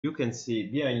you can see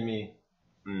behind me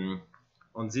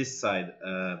on this side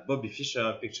Bobby Fischer,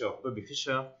 a picture of Bobby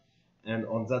Fischer, and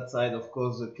on that side, of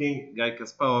course, the king, Guy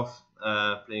Kasparov,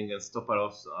 playing against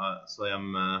Topalov. So I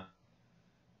am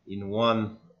in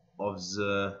one of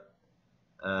the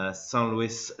St.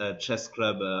 Louis Chess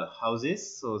Club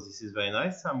houses. So this is very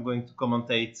nice. I'm going to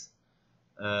commentate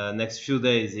next few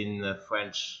days in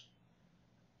French.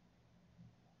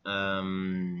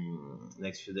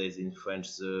 Next few days in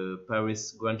French, the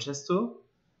Paris Grand Chess Tour.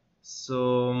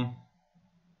 So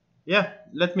yeah,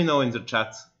 let me know in the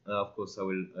chat. Of course, I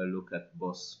will look at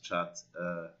both chat,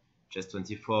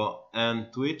 Chess24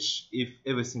 and Twitch, if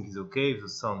everything is okay, if the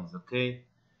sound is okay.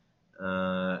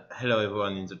 Hello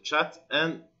everyone in the chat,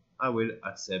 and I will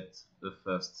accept the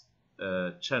first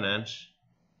challenge.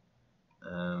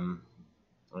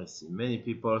 I see many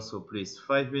people, so please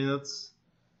 5 minutes.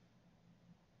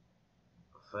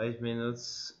 5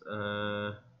 minutes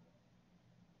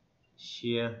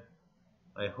here.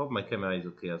 I hope my camera is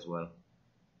okay as well.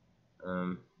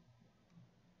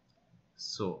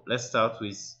 So let's start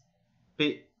with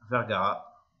P. Vergara.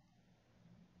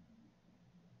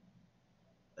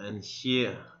 And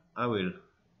here I will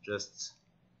just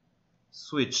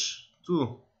switch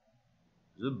to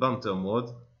the banter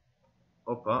mode.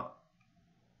 Opa.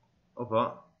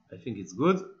 Opa. I think it's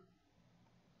good.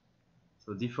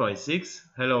 So d4 e6.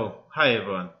 Hello. Hi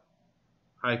everyone.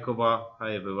 Hi Cobra.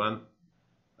 Hi everyone.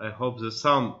 I hope the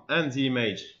sound and the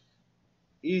image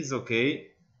is okay.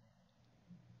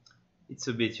 It's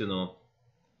a bit, you know,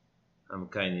 I'm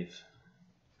kind of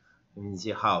in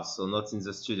the house, so not in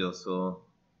the studio, so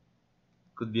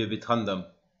could be a bit random.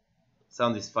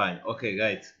 Sound is fine. Okay,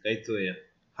 great to hear.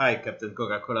 Hi, Captain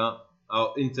Coca-Cola,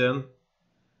 our intern,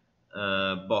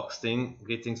 boxing.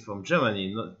 Greetings from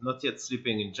Germany. Not yet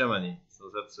sleeping in Germany,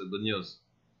 so that's good news.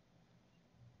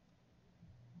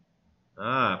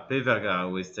 P. Vergara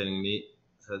was telling me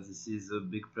that this is a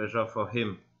big pleasure for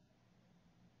him.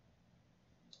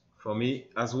 For me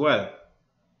as well.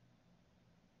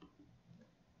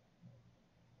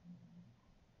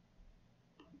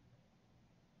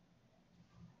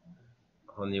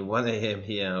 Only 1 a.m.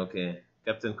 here, okay.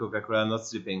 Captain Coca-Cola not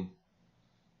sleeping.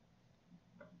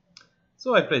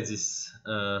 So I played this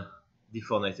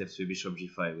d4 knight f3 bishop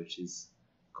g5, which is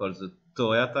called the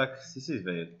Torre attack. This is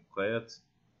very quiet.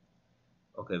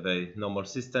 Okay, very normal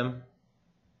system.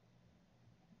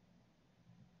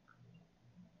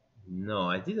 No,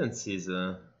 I didn't see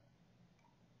the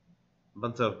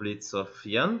Banter Blitz of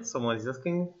Jan. Someone is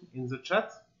asking in the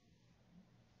chat.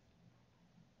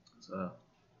 So,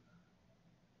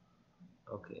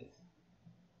 okay.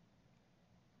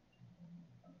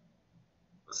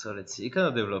 So let's see. He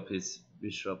cannot develop his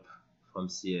bishop from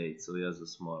c8, so he has a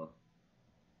small.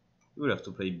 He will have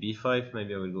to play b5.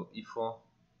 Maybe I will go e4.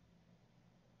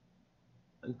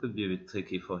 It could be a bit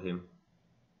tricky for him.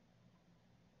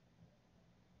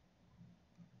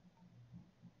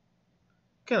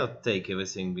 Cannot take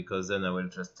everything because then I will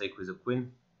just take with the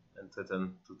queen and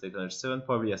threaten to take on h7.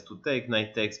 Probably has to take,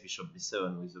 knight takes, bishop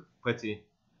b7 with a pretty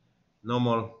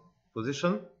normal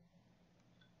position.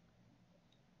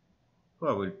 So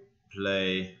I will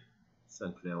play. It's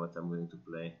unclear what I'm going to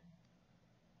play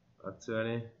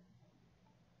actually.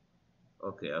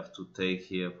 Okay, I have to take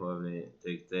here, probably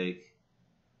take,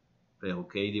 play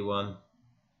rook d1.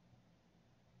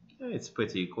 Yeah, it's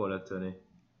pretty equal actually.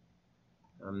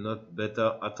 I'm not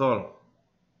better at all.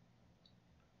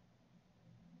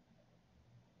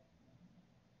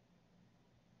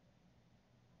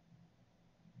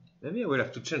 Maybe I will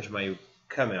have to change my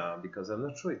camera because I'm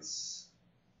not sure it's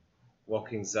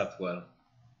working that well.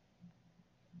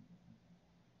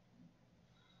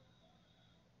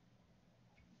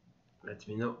 Let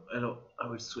me know. Hello, I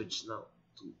will switch now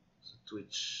to the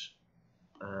Twitch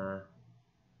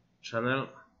channel.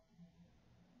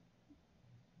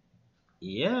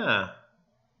 Yeah.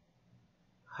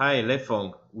 Hi,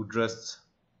 Lefong, who just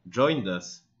joined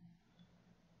us.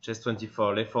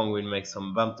 Chess24, Lefong will make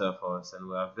some banter for us, and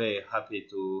we are very happy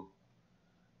to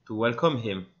welcome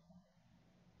him.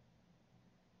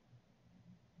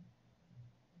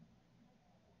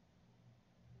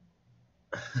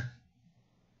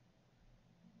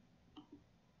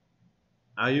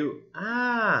 Are you?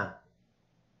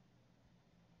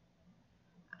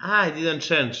 I didn't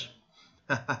change.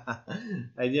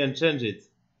 I didn't change it.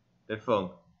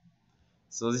 Lefong.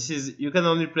 So this is, you can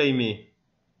only play me.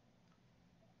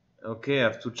 Okay, I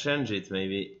have to change it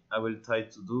maybe. I will try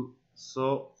to do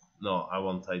so. No, I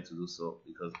won't try to do so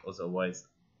because otherwise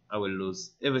I will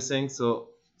lose everything. So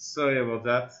sorry about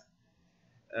that.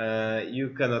 You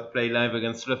cannot play live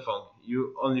against Lefong.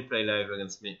 You only play live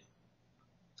against me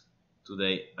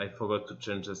today. I forgot to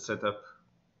change the setup.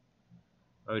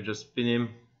 I will just spin him.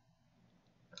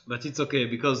 But it's okay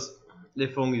because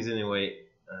Lefong is anyway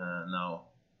now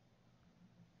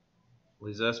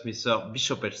with us. Mr.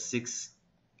 Bishop h6,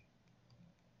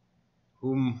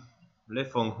 whom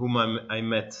I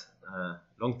met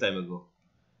long time ago,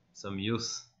 some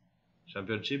youth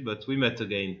championship, but we met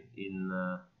again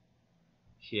in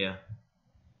here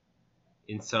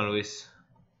in St. Louis,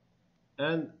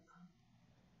 and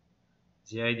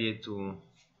the idea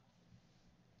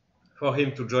for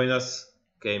him to join us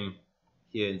came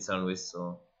here in St. Louis.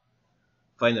 So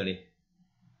finally,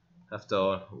 after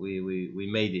all, we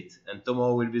made it, and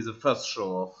tomorrow will be the first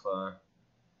show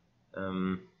of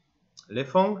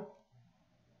Lefong.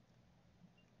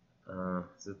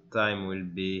 The time will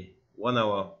be 1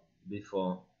 hour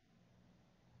before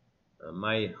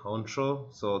my own show,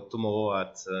 so tomorrow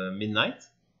at midnight,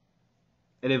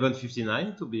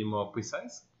 11:59 to be more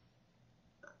precise.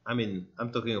 I mean,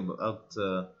 I'm talking about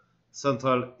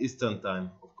Central Eastern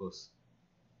Time, of course.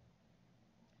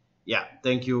 Yeah,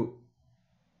 thank you.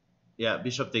 Yeah,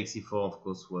 Bishop takes e4, of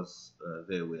course, was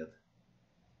very weird.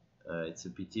 It's a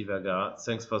pity, Vergara.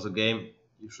 Thanks for the game.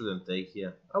 You shouldn't take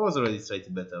here. I was already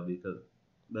slightly better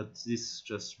but this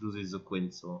just loses the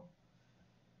queen, so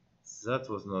that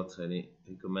was not really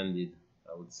recommended,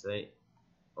 I would say.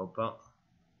 Opa.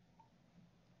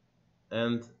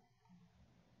 And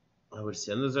I will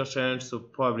see another challenge, so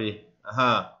probably,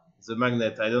 the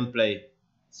magnet. I don't play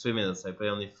 3 minutes, I play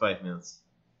only 5 minutes.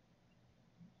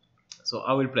 So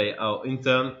I will play our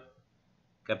intern,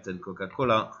 Captain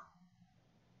Coca-Cola.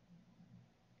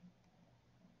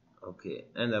 Okay,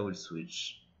 and I will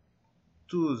switch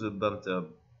to the Banter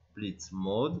Blitz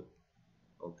mode.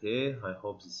 Okay, I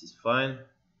hope this is fine.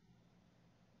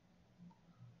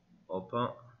 Open.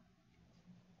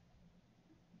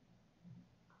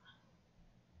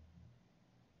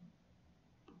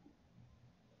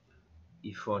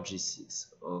 E4,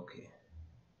 G6. Okay.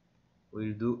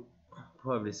 We'll do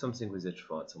probably something with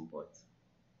H4 at some point.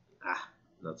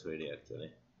 Not really actually.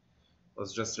 I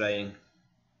was just lying.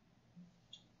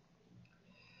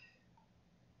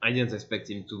 I didn't expect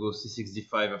him to go C6,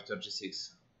 D5 after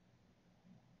G6.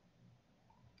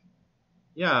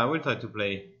 Yeah, I will try to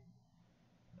play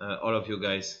all of you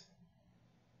guys.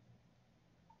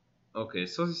 Okay,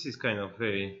 so this is kind of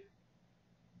very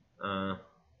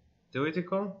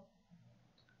theoretical.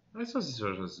 I thought this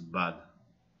was bad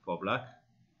for black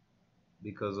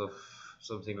because of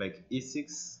something like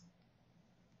E6,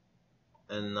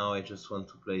 and now I just want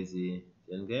to play the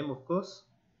endgame, of course,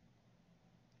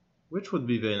 which would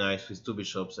be very nice with 2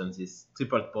 bishops and these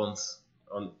triple pawns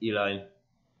on E line.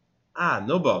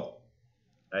 No board.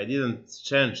 I didn't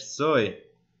change. Sorry.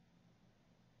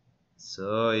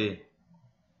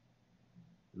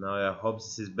 Now I hope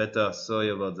this is better. Sorry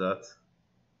about that.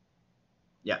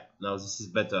 Yeah, now this is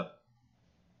better.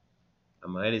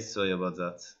 I'm really sorry about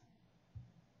that.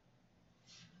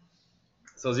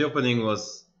 So the opening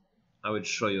was, I will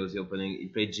show you the opening. He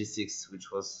played G6,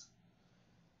 which was,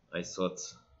 I thought,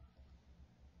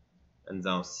 and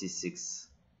now C6,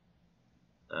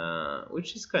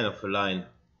 which is kind of a line,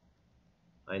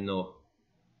 I know.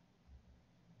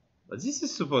 But this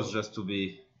is supposed just to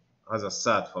be rather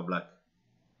sad for black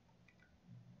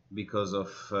because of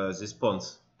this pawn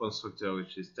structure,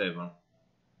 which is terrible.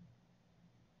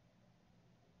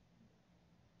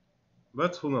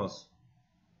 But who knows?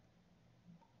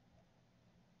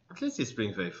 At least he's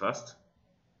playing very fast.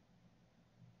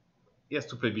 He has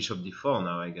to play bishop d4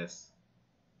 now, I guess.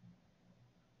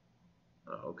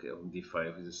 Okay,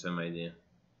 d5 is the same idea.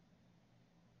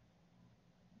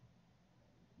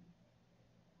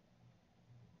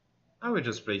 I will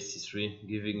just play c3,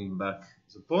 giving back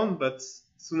the pawn, but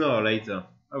sooner or later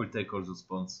I will take all those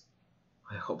pawns.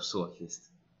 I hope so, at least.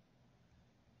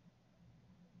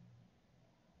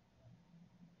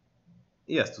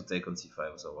 He has to take on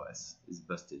c5, otherwise he's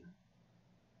busted.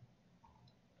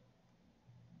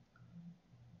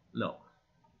 No.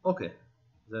 Okay.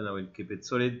 Then I will keep it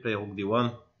solid, play rook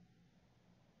d1.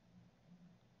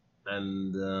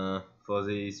 And for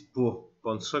this poor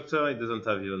pawn structure, it doesn't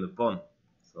have even a pawn.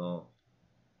 So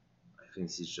I think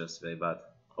this is just very bad.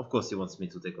 Of course he wants me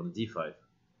to take on d5.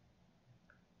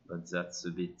 But that's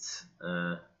a bit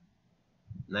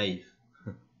naive.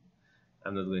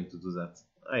 I'm not going to do that.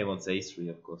 I want a3,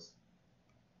 of course.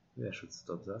 Maybe I should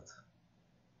stop that.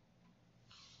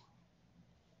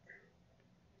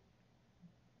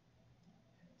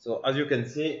 So as you can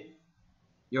see,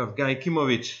 you have Gary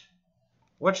Kimovic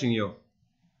watching you.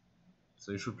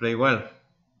 So you should play well.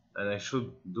 And I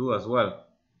should do as well.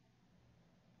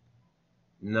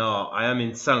 No, I am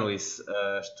in San Luis,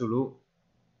 Toulouse,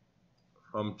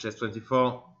 from Chess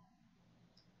 24.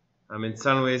 I'm in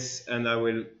San Luis and I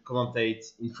will commentate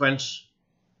in French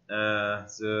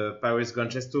the Paris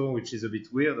Grand Chess Tour, which is a bit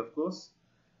weird, of course.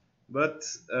 But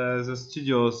the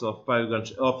studios of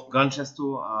Grand Chess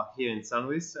Tour are here in San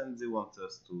Luis and they want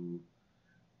us to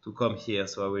come here.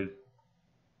 So I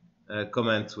will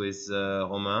comment with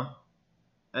Romain.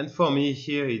 And for me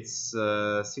here it's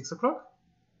 6 o'clock.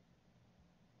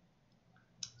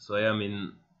 So I am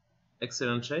in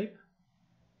excellent shape.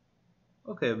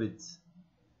 Okay, a bit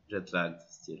jet lagged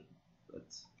still, but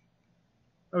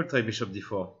I will try bishop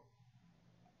d4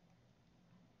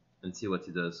 and see what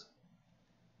he does.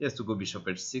 He has to go bishop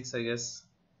h6, I guess.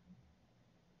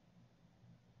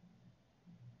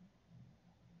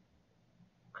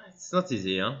 It's not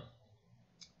easy, huh?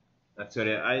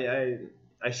 Actually,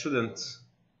 I shouldn't.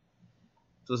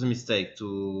 It was a mistake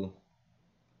to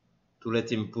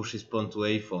let him push his pawn to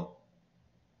a4.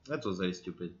 That was very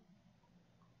stupid.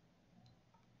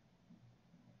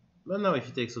 But now if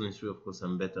he takes on e3, of course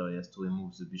I'm better. He has to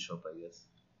remove the bishop, I guess.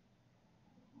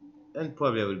 And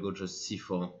probably I will go just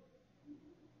c4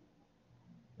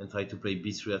 and try to play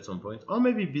b3 at some point. Or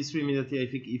maybe b3 immediately. I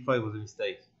think e5 was a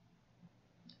mistake,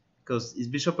 because his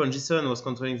bishop on g7 was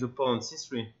controlling the pawn on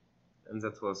c3, and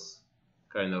that was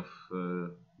kind of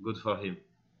good for him.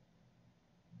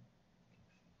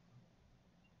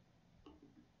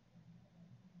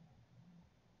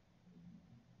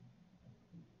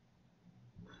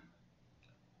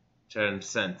 Challenge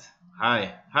sent.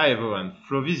 Hi everyone,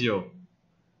 Flovisio.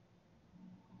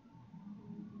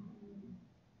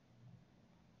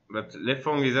 But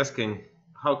Lefong is asking,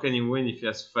 how can he win if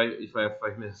I have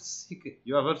 5 minutes?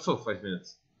 You have also 5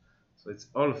 minutes, so it's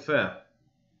all fair.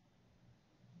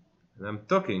 And I'm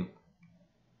talking.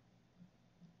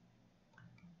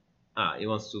 Ah, he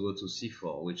wants to go to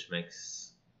c4, which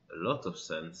makes a lot of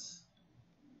sense.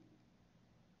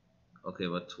 Okay,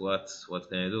 but what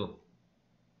can I do?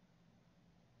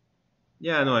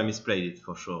 Yeah, no, I misplayed it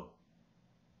for sure.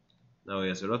 Now he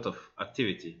has a lot of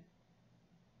activity.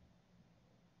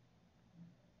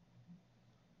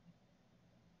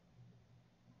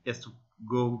 He has to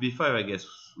go b5, I guess,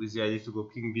 with the idea to go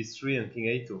king b3 and king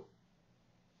a2.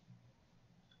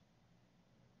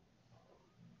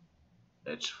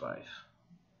 h5.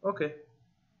 Okay.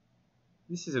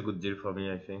 This is a good deal for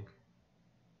me, I think.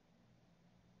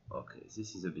 Okay,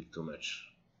 this is a bit too much.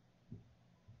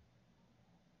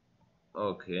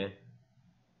 Okay.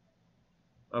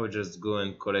 I will just go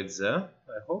and collect there,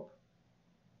 I hope.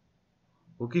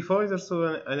 Rook e4 is also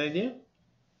an idea.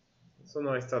 So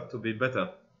now I start to be better.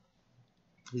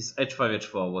 This h5,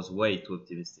 h4 was way too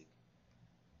optimistic,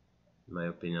 in my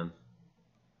opinion.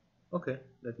 Okay,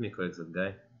 let me correct that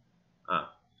guy.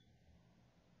 Ah.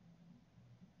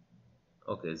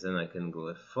 Okay, then I can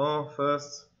go f4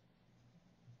 first.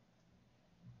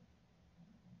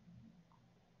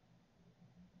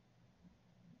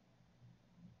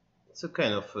 It's a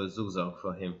kind of zugzag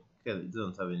for him. Okay, he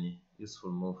doesn't have any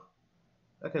useful move.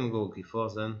 I can go rook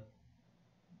e4 then.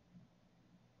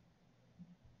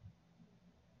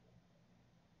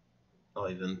 Or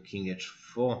even king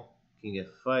h4, king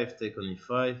f5, take on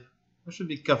e5. I should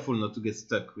be careful not to get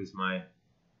stuck with my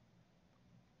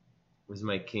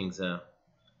king there.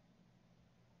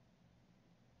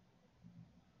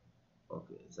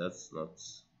 Okay, that's not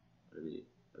really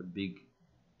a big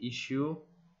issue.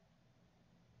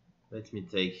 Let me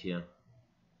take here.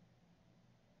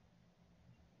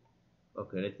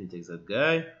 Okay, let me take that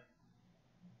guy.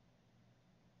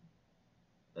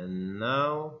 And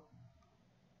now,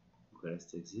 okay, let's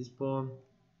take this pawn.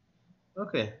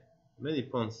 Okay, many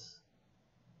pawns.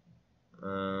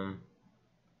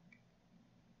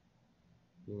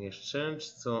 Being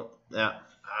exchanged, so yeah,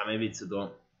 maybe it's a draw.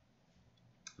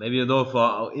 Maybe a draw for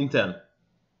our intern.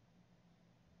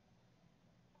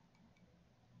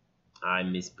 I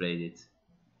misplayed it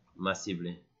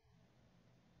massively,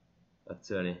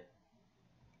 actually.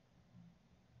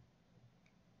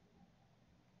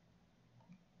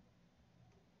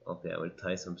 Okay, I will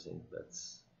try something, but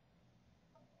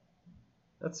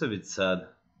that's a bit sad.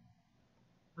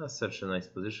 That's such a nice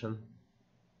position.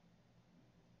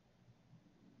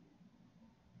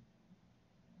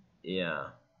 Yeah.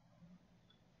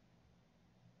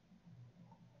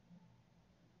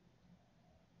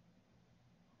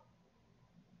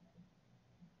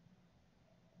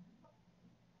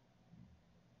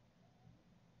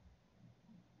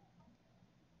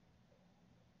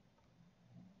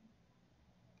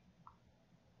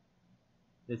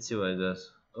 Let's see what it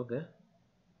does. Okay.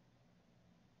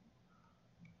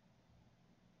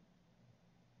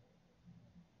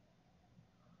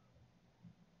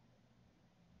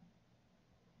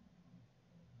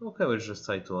 Okay, we'll just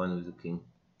try to run with the king.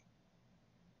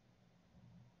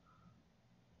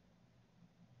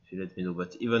 If you let me know,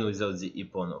 but even without the e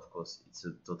pawn, of course, it's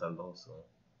a total draw. So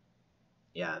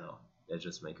yeah, no, let's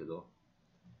just make a draw.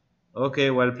 Okay,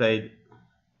 well played.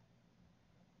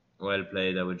 Well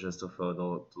played. I will just offer a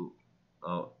draw to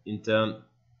our intern.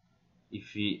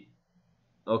 If he,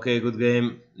 okay, good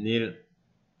game, Neil.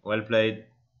 Well played.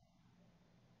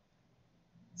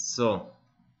 So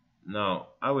now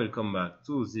I will come back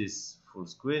to this full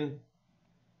screen,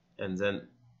 and then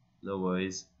no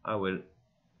worries, I will.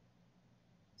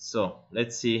 So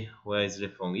let's see where is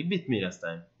Lefong. He beat me last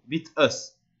time. He beat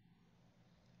us.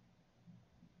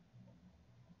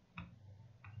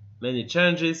 Many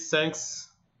challenges, thanks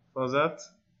for that.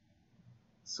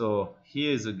 So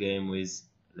here is a game with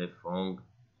Lefong.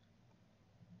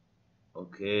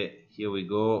 Okay, here we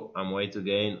go. I'm white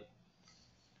again.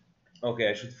 Okay,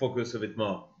 I should focus a bit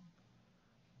more.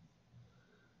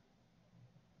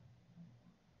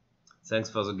 Thanks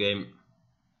for the game.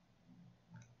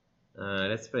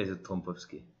 Let's play the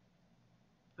Trompovsky.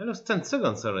 I lost 10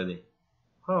 seconds already.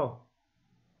 How?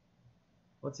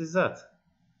 What is that?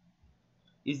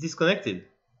 He's disconnected.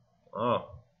 Oh,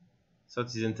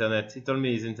 thought his internet. He told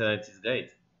me his internet is great.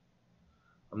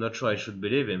 I'm not sure I should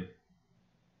believe him.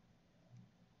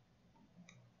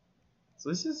 So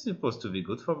this is supposed to be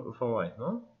good for white,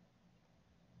 no?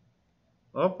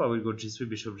 Hop, I will go g3,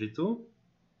 bishop g2.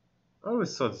 I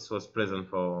always thought this was pleasant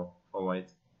for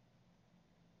white.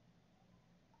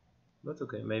 But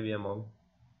okay, maybe I'm wrong.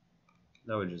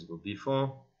 Now we'll just go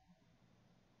b4,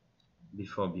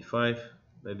 b4, b5,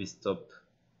 maybe stop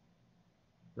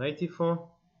knight e4.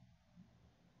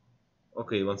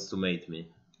 Okay, he wants to mate me.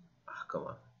 Ah, come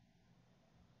on.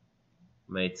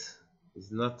 Mate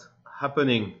is not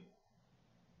happening.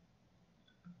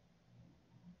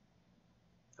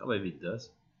 Oh, maybe it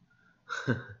does.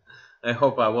 I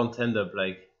hope I won't end up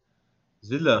like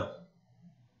Zilla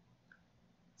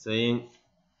saying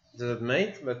doesn't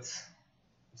mate, but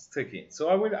it's tricky. So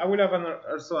I will have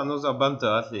also another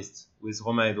banter at least with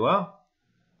Romain Edouard,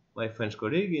 my French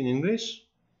colleague in English.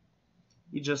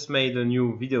 He just made a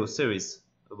new video series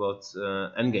about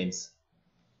endgames.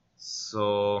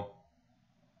 So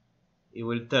he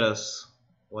will tell us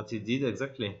what he did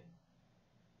exactly.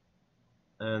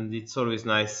 And it's always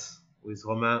nice with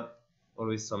Romain,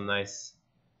 always some nice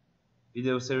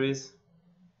video series.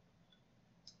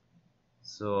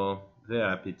 So very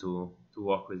happy to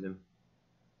work with him.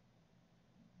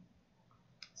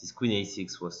 This queen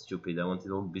a6 was stupid. I wanted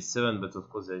rook b7, but of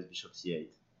course there is bishop c8.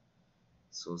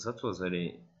 So that was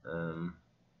really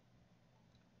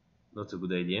not a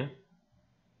good idea.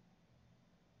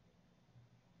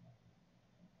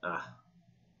 Ah,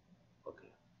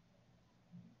 okay.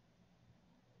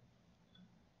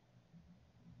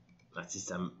 At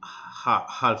least I'm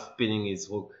half pinning his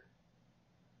rook.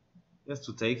 He has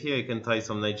to take here. He can try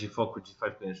some knight g4, queen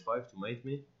g5, queen h5 to mate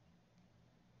me.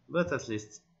 But at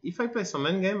least, if I play some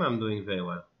endgame, I'm doing very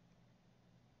well.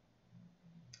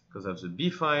 Because I have the b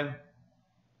file.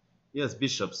 He has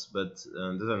bishops, but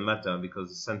doesn't matter because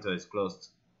the center is closed.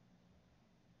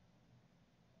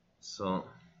 So,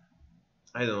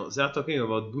 I don't know. They are talking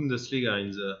about Bundesliga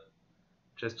in the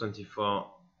Chess 24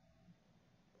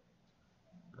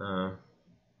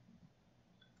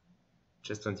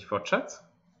 Chess 24 chat,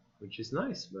 which is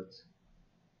nice, but it's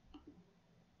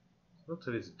not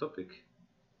really the topic.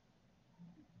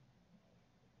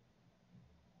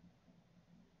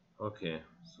 Okay,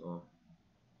 so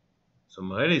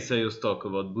some really serious talk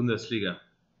about Bundesliga.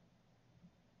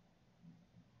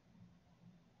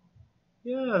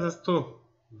 Yeah, that's true.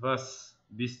 Was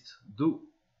bist du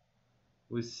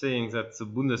with saying that the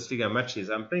Bundesliga matches.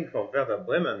 I'm playing for Werder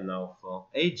Bremen now for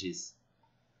ages,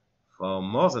 for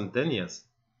more than 10 years.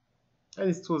 And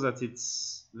it's true that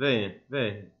it's very,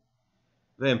 very,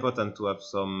 very important to have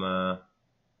some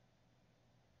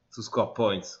to score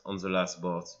points on the last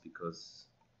boards because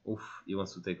oof, he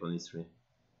wants to take on e3.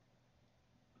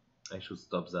 I should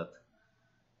stop that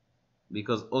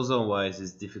because otherwise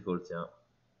it's difficult. Yeah,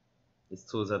 it's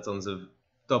true that on the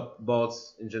top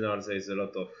boards in general there is a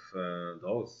lot of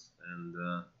draws,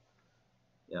 and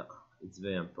yeah, it's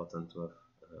very important to have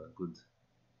good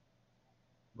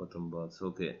bottom boards.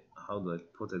 Okay, how do I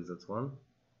protect that one?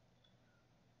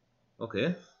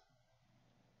 Okay,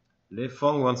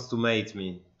 Lefong wants to mate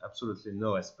me. Absolutely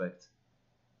no respect.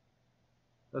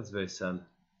 That's very sad.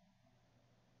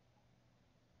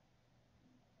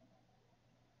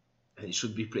 And he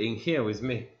should be playing here with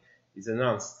me. He's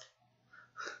announced.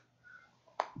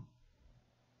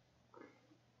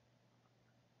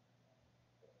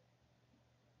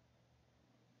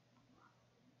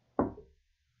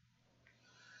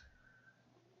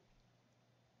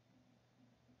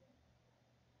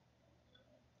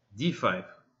 d5.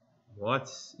 What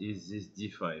is this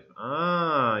d5?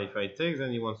 Ah, if I take,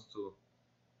 then he wants to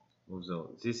move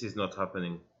on. This is not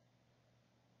happening.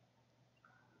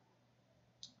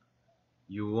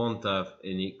 You won't have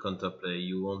any counterplay.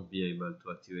 You won't be able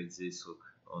to activate this hook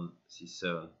on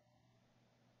c7.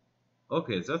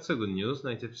 Okay, that's a good news.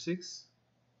 Knight f6.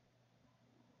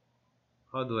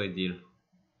 How do I deal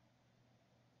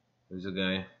with the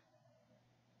guy?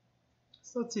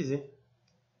 It's not easy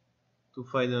to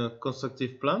find a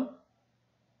constructive plan.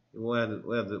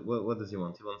 What does he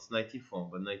want? He wants knight e4,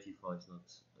 but knight e4 is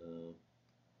not.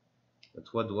 But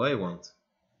what do I want?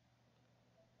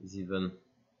 Is even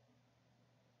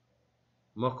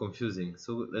more confusing.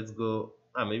 So let's go.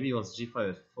 Ah, maybe he wants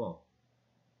g5 f4.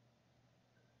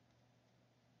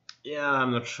 Yeah,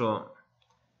 I'm not sure.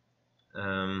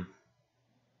 Not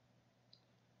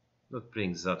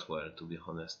playing that well, to be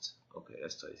honest. Okay,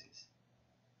 let's try this.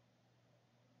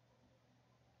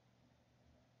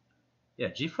 Yeah,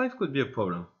 g5 could be a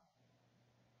problem.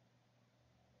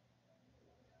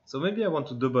 So maybe I want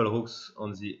to double rooks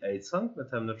on the 8th rank,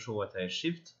 but I'm not sure what I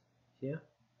shift here.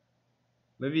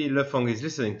 Maybe Lefang is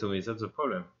listening to me, that's the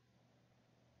problem.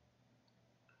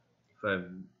 If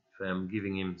I'm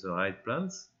giving him the right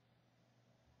plans.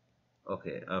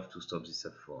 Okay, I have to stop this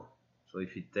f4. So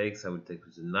if he takes, I will take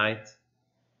with the knight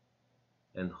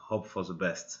and hope for the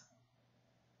best.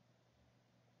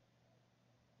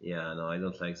 Yeah, no, I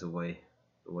don't like the way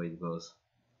it goes.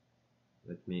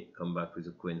 Let me come back with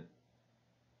the queen.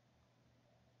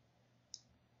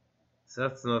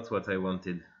 That's not what I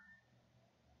wanted.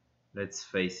 Let's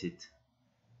face it.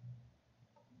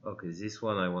 Okay, this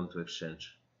one I want to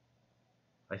exchange.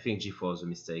 I think g4 is a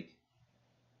mistake.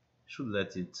 Should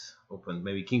let it open.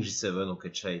 Maybe king g7, okay,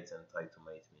 cheat and try to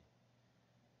mate me.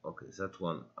 Okay, that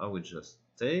one I will just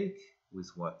take with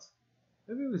what?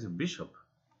 Maybe with a bishop.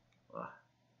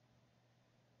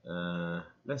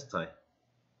 Let's try.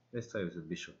 Let's try with a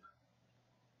bishop.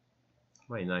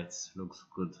 My knight looks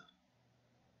good.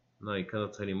 Now I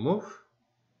cannot really move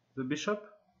the bishop.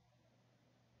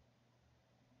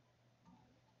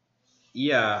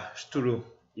 Yeah, true.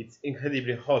 It's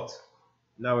incredibly hot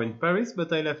now in Paris,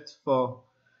 but I left for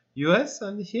US,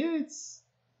 and here it's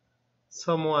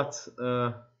somewhat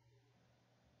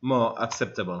more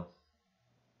acceptable.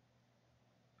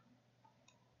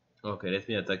 Okay, let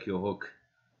me attack your rook.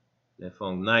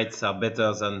 Therefore, knights are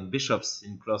better than bishops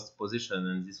in closed position,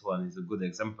 and this one is a good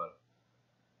example.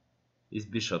 These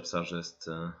bishops are just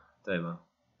terrible.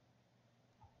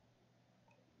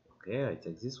 Okay, I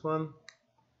take this one.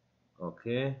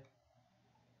 Okay,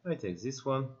 I take this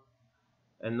one.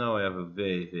 And now I have a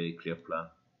very, very clear plan.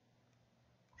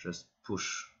 Just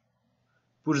push.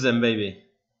 Push them, baby.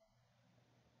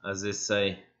 As they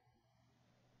say.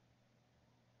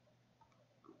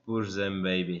 Push them,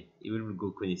 baby. He will go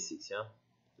queen e6, yeah?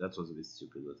 That was a bit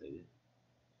stupid what I did.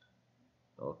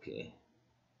 Okay.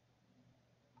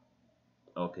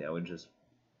 Okay, I will just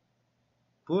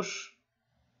push.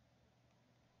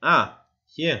 Ah,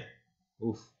 here.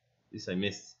 Oof, this I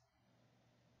missed.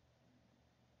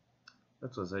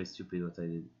 That was very stupid what I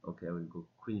did. Okay, I will go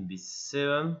queen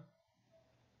b7.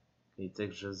 Okay,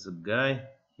 take just the guy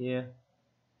here.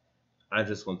 I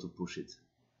just want to push it.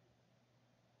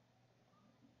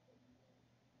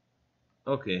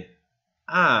 Okay.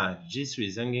 Ah, g3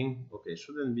 is hanging. Okay,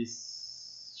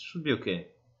 should be okay.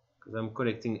 Because I'm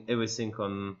collecting everything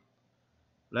on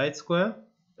light square.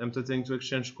 I'm trying to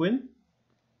exchange queen.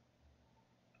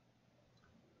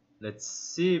 Let's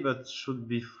see, but should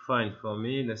be fine for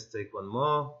me. Let's take one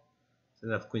more. Then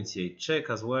I have queen c8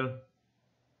 check as well.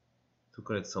 To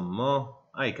collect some more.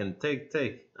 I can take.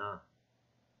 Ah.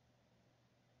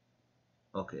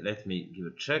 Okay, let me give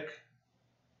a check.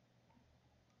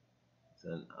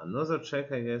 Then another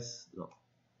check, I guess. No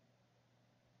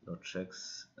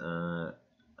checks.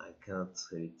 I cannot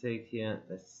really take here.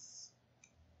 Let's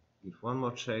give one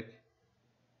more check.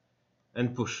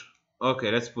 And push.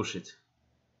 Okay, let's push it.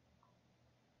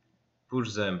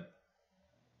 Push them.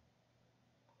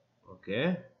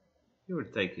 Okay. You will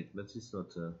take it, but it's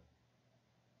not...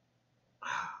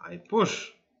 I push.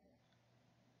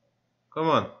 Come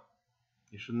on.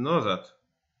 You should know that.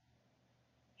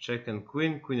 Check and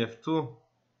queen. Queen f2.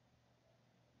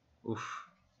 Oof.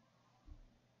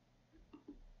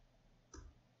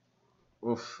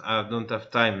 Oof. I don't have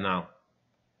time now.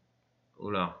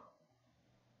 Oula.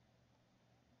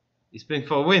 He's playing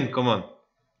for a win. Come on.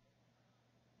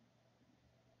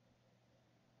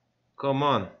 Come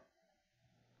on.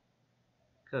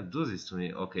 Can't do this to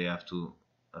me. Okay, I have to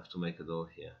make a door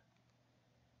here.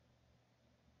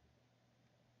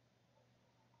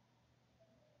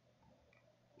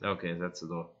 Okay, that's a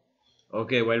door.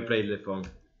 Okay, well played, Lefong.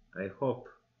 I hope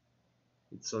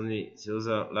it's only the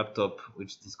other laptop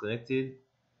which disconnected.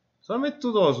 So I made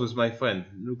 2 draws with my friend.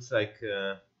 Looks like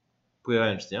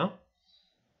prearranged, yeah?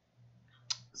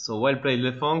 So well played,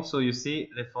 Lefong. So you see,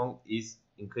 Lefong is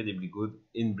incredibly good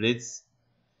in Blitz.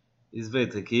 It's very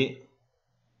tricky.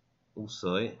 Oh,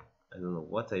 sorry. I don't know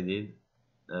what I did.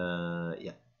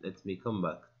 Yeah, let me come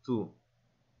back to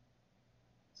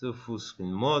the full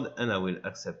screen mode and I will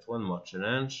accept one more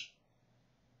challenge.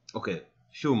 Okay,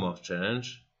 few more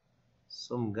challenge.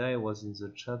 Some guy was in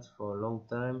the chat for a long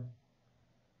time,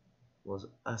 was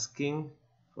asking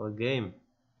for a game.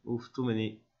 Oof, too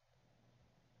many.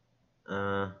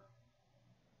 Yeah.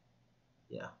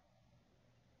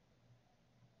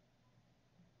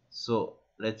 So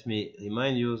let me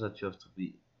remind you that you have to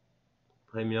be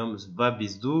premium. Vab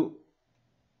is due.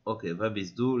 Okay, Vab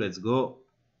is due. Let's go.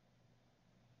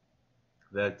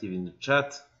 Very active in the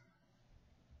chat.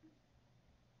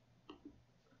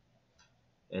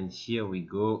 And here we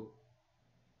go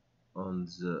on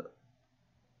the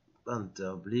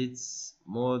Banter Blitz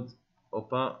mode.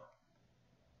 Opa.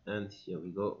 And here we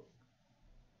go.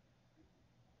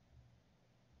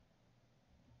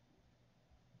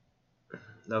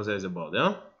 Now there's a board,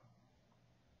 yeah?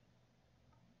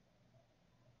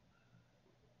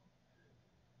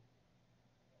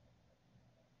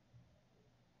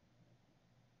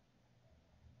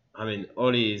 I mean,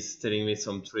 Oli is telling me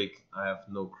some trick I have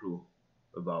no clue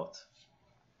about.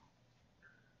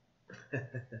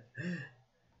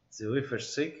 The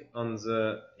refresh trick on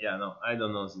the... Yeah, no, I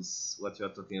don't know this, what you are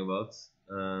talking about.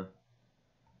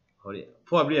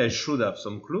 Probably I should have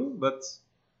some clue, but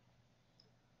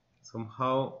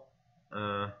somehow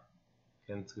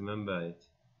can't remember it.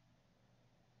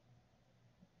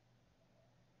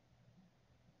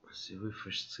 The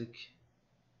refresh trick.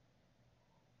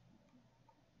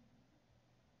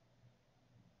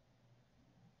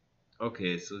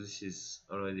 Okay, so this is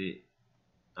already...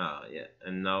 yeah,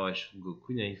 and now I should go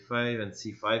Queen A5 and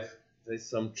C5. There is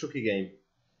some tricky game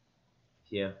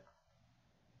here.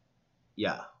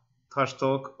 Yeah, trash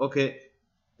talk. Okay,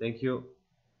 thank you.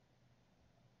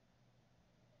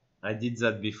 I did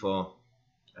that before.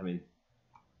 I mean,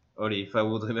 only if I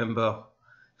would remember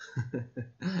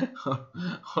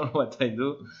all what I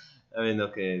do. I mean,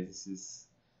 okay, this is...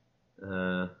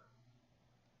 no,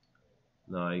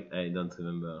 I don't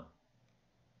remember.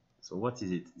 So what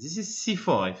is it? This is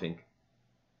C4, I think.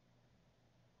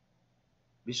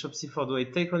 Bishop C4, do I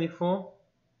take on E4?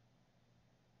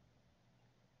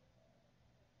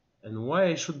 And why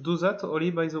I should do that,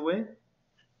 Oli, by the way?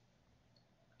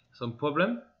 Some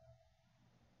problem?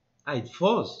 Ah, it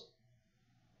froze.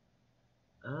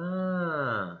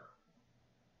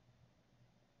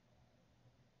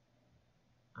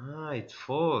 It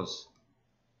froze.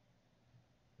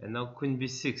 And now Queen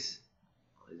B6.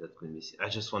 Or is that Queen B6? I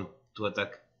just want to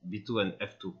attack B2 and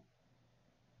F2.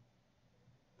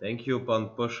 Thank you,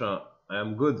 Pound Posha. I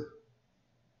am good.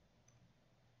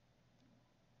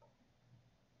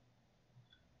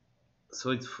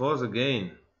 So it froze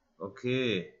again.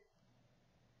 Okay.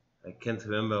 I can't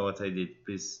remember what I did.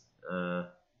 Please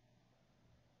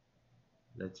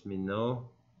let me know.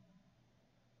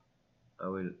 I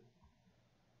will.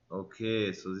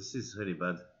 Okay, so this is really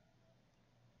bad.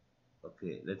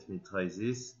 Okay, let me try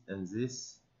this and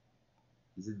this.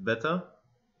 Is it better?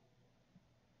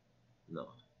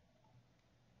 No.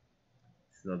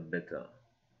 It's not better.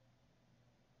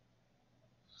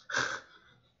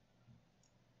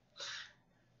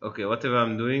 Okay, whatever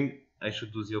I'm doing, I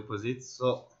should do the opposite.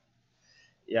 So,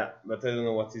 yeah, but I don't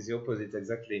know what is the opposite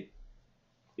exactly.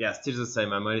 Yeah, still the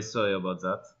same. I'm really sorry about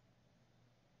that.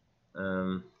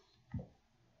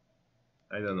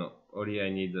 I don't know. Oli, I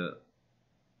need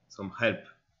some help,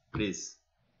 please.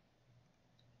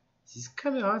 This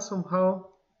camera somehow,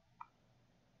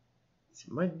 it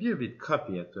might be a bit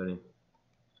crappy actually.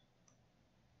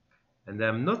 And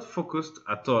I'm not focused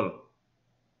at all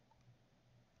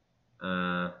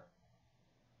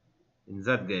in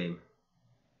that game.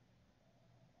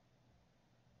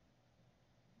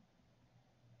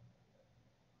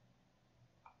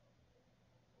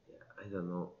 Yeah, I don't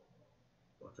know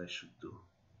what I should do.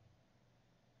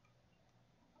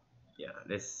 Yeah,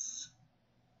 let's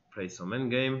play some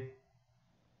endgame.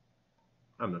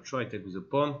 I'm not sure. I take with a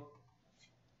pawn.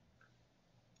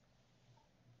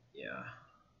 Yeah.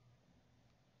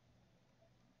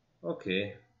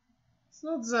 Okay. It's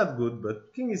not that good,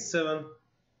 but king is 7.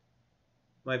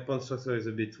 My pawn structure is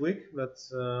a bit weak, but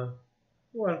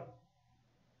well,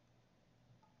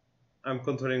 I'm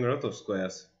controlling a lot of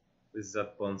squares with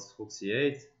that pawn. Rook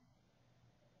c8.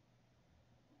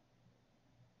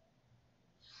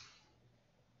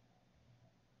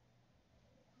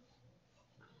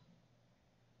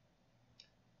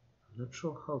 not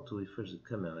sure how to refresh the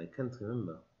camera, I can't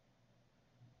remember.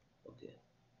 Okay.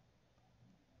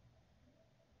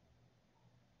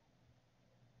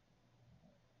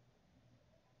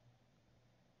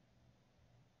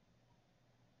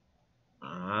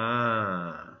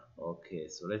 Ah, okay,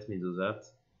 so let me do that.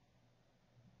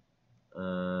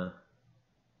 On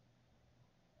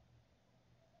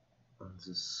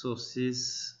the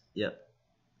sources, yeah,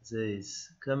 there is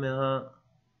camera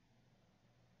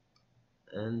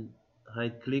and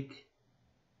right click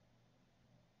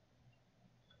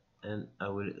and I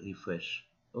will refresh.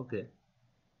 Okay.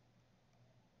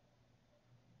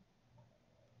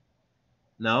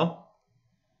 Now,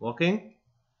 working?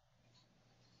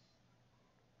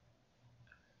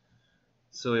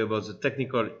 Sorry about the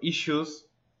technical issues,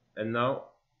 and now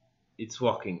it's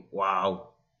working. Wow.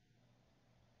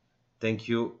 Thank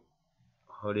you,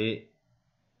 Holly.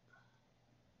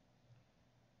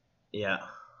 Yeah,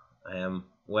 I am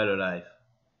well alive.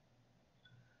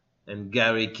 And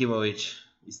Gary Kimowich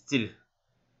is still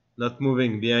not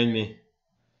moving behind me,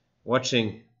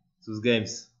 watching those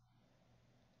games.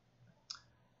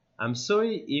 I'm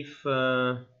sorry if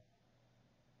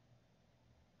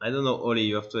I don't know, Oli,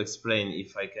 you have to explain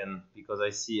if I can, because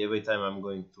I see every time I'm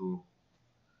going to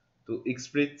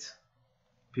XSplit,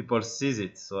 people sees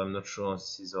it, so I'm not sure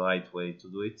this is the right way to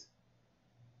do it.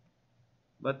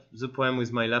 But the problem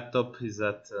with my laptop is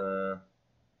that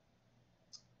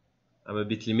I'm a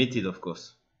bit limited, of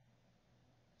course.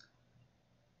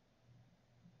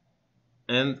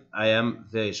 And I am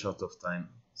very short of time,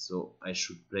 so I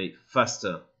should play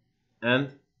faster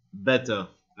and better,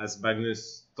 as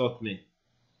Magnus taught me.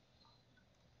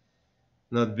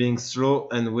 Not being slow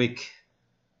and weak.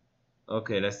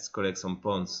 Okay, let's collect some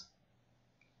pawns.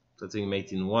 Something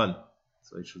mate in 1,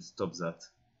 so it should stop that.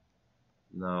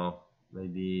 Now,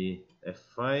 maybe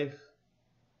f5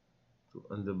 to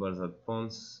underball that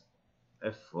pawns.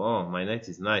 f4, my knight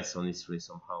is nice on e3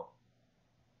 somehow.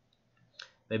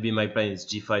 Maybe my plan is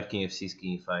g5, king f6,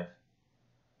 king e5.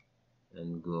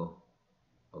 And go.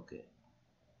 Okay.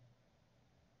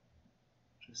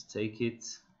 Just take it.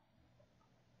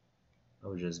 I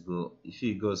will just go, if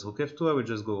he goes rook f2, I will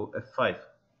just go f5.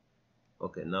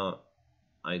 Okay, now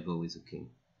I go with the king.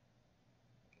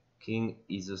 King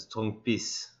is a strong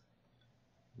piece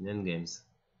in endgames.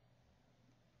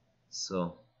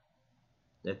 So,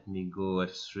 let me go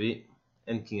f3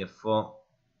 and king f4.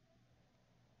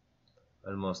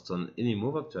 Almost on any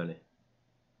move actually.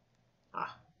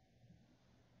 Ah,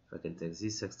 if I can take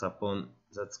this extra pawn,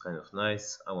 that's kind of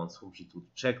nice. I want rook g2 to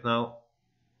check now.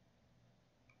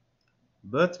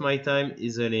 But my time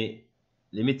is really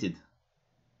limited.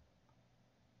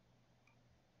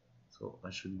 So I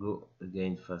should go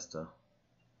again faster.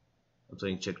 I'm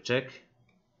doing check check.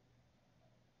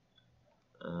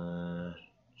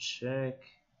 Check.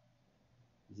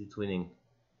 Is it winning?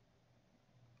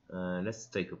 Let's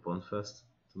take a pawn first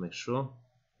to make sure.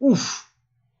 Oof!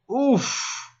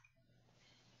 Oof!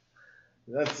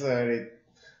 That's really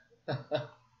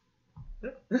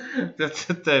that's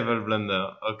a terrible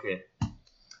blunder. Okay.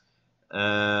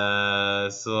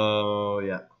 So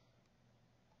yeah.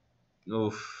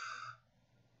 Oof.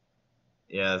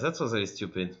 Yeah, that was really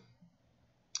stupid.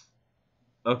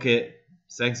 Okay,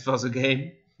 thanks for the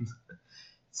game.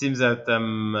 Seems that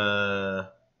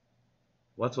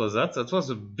what was that? That was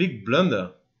a big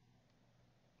blunder.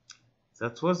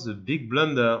 That was a big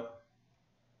blunder.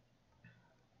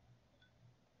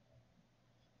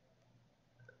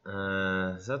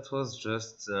 That was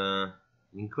just an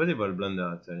incredible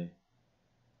blunder actually.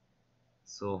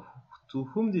 So, to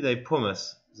whom did I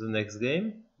promise the next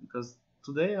game? Because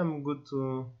today I'm good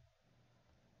to...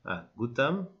 good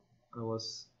time. I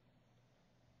was...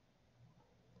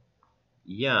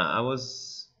 Yeah, I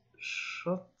was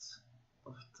short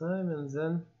of time and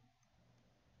then...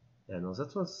 Yeah, no,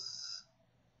 that was...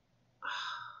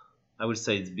 I will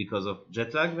say it's because of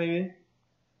jet lag maybe?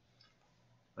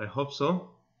 I hope so.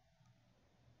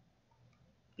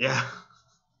 Yeah.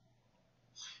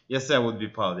 Yes, I would be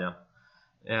proud, yeah.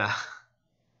 Yeah.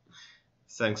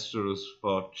 Thanks, Churus,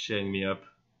 for cheering me up.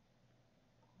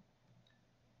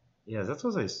 Yeah, that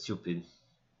was very stupid.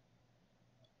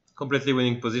 Completely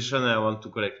winning position. I want to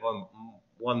collect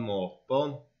one more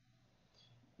pawn.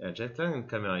 Yeah, jet lag and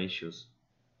camera issues.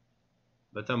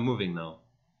 But I'm moving now.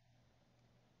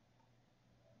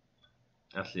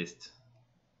 At least.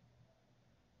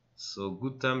 So,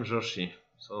 good time, Joshi.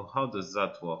 So, how does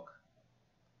that work?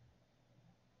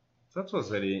 That was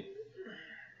very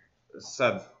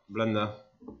sad blunder.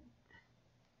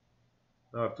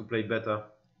 Now I have to play better.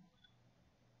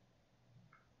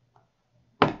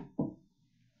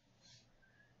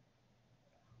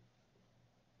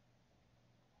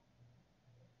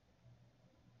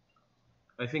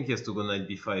 I think he has to go knight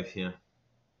b5 here.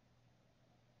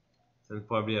 Then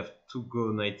probably have to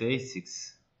go knight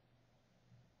a6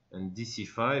 and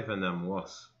dc5, and I'm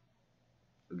worse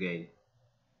again.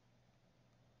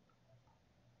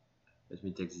 Let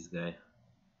me take this guy.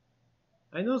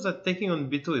 I know that taking on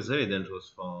b2 is really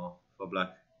dangerous for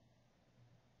black,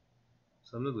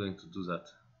 so I'm not going to do that.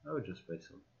 I will just play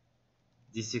some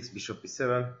d6, bishop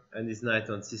e7, and his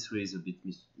knight on c3 is a bit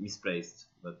misplaced,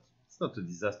 but it's not a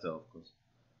disaster, of course.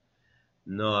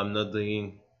 No, I'm not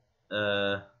drinking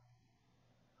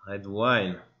red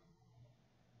wine.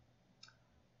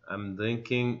 I'm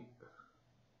drinking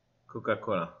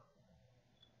Coca-Cola.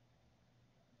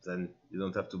 Then you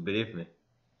don't have to believe me.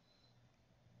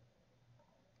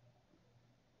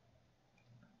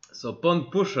 So Pawn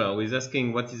Pusher is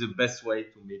asking what is the best way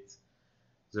to meet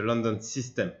the London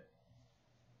system.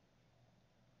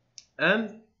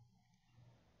 And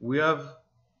we have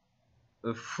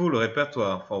a full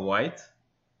repertoire for white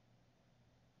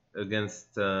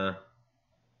against for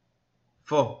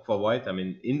white, I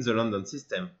mean in the London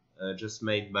system, just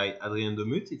made by Adrien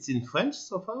Demuth. It's in French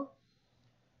so far,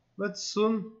 but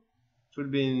soon it will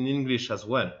be in English as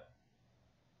well.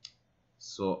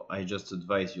 So I just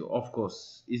advise you. Of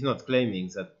course, he's not claiming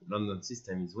that London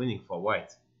system is winning for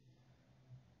white,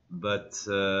 but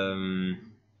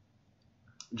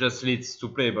just leads to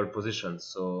playable positions.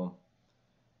 So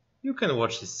you can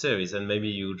watch this series and maybe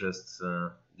you just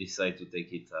decide to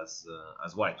take it as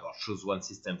white, or choose one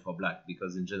system for black,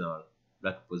 because in general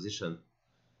black position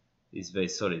is very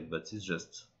solid, but it's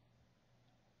just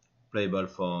playable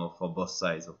for both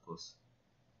sides, of course.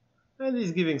 And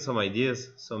he's giving some ideas,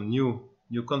 some new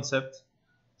concept,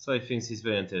 so I think it's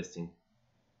very interesting.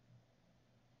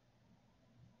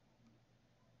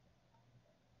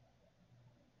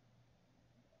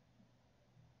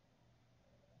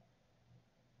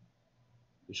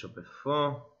 Bishop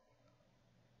f4.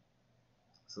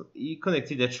 So he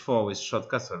connected h4 with short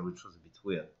castle, which was a bit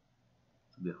weird,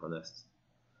 to be honest,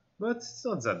 but it's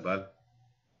not that bad.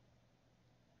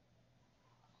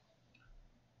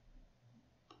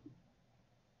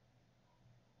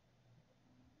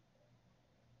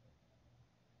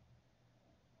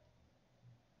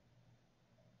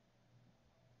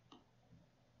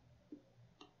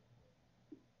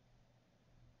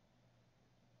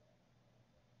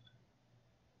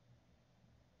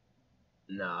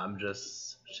 No, I'm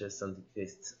just chess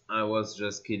antichrist. I was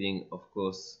just kidding, of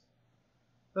course.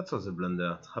 That was a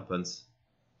blunder. It happens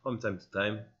from time to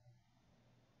time.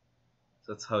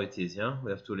 That's how it is, yeah?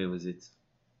 We have to live with it.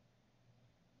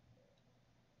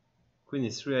 Queen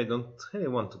e3, I don't really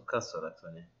want to castle,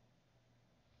 actually.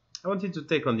 I wanted to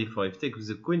take on d4. If take with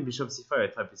the queen, bishop c5, I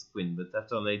trap his queen. But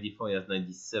after knight d4, he has knight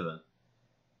d7.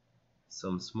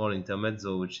 Some small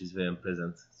intermezzo, which is very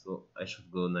unpleasant. So I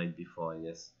should go knight b4, I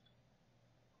guess.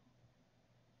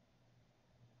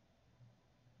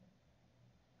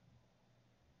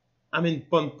 I mean,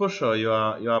 Pawn Pusher, you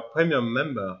are a premium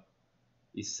member.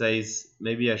 He says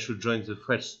maybe I should join the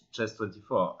French Chess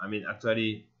 24. I mean,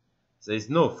 actually, there is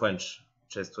no French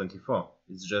Chess 24.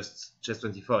 It's just Chess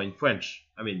 24 in French.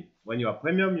 I mean, when you are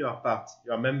premium, you are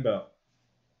a member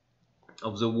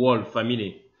of the whole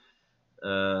family.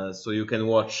 So you can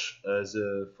watch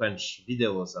the French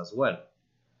videos as well.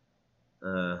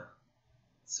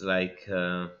 It's like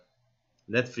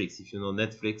Netflix. If you know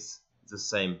Netflix, it's the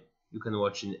same. You can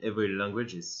watch in every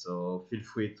languages. So feel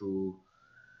free to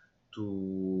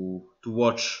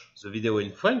watch the video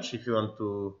in French if you want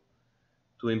to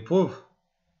improve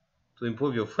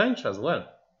your French as well.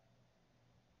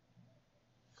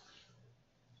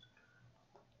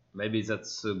 Maybe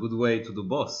that's a good way to do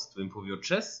both, to improve your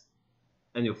chess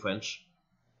and your French.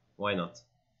 Why not?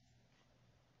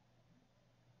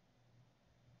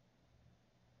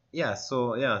 Yeah,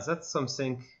 so yeah, that's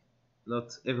something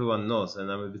not everyone knows,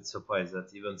 and I'm a bit surprised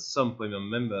that even some premium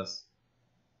members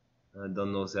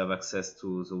don't know they have access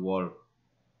to the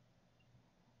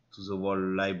whole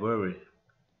library.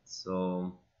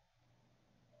 So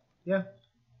yeah,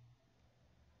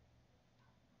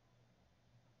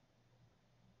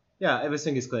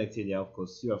 everything is connected. Yeah, of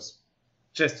course, you have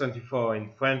Chess 24 in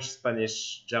French,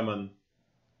 Spanish, German,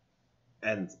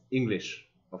 and English,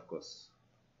 of course.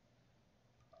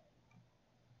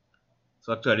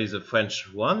 So actually the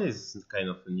French one is kind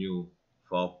of a new,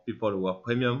 for people who are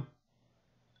premium,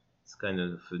 it's kind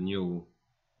of a new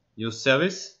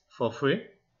service for free.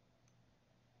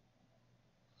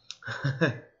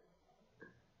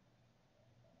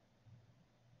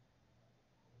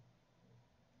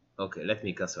 Okay, let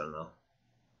me castle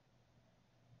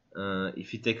now.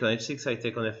 If you take on h6, I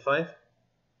take on f5.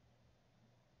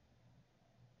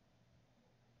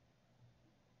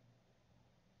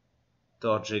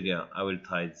 Torjäger, I will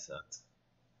try that.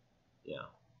 Yeah.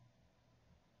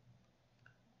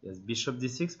 Yes, bishop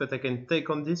d6, but I can take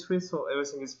on d3, so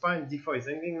everything is fine. d4 is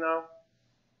hanging now.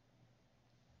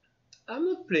 I'm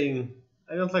not playing.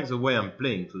 I don't like the way I'm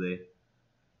playing today.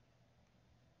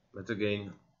 But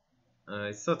again,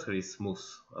 it's not really smooth,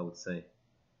 I would say.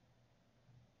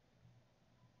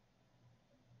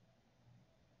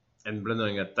 And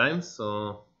blundering at times,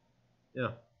 so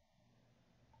yeah.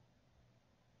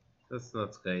 That's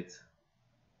not great.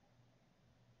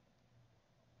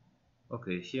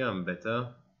 Okay, here I'm better.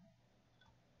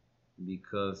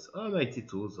 Because,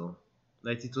 92 though.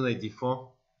 92, 94.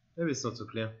 Maybe it's not so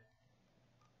clear.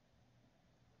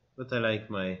 But I like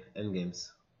my endgames.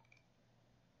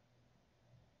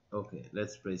 Okay,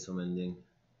 let's play some ending.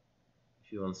 If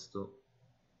he wants to.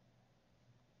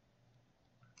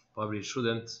 Probably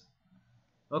shouldn't.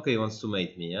 Okay, he wants to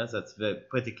mate me, yeah? That's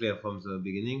pretty clear from the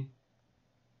beginning.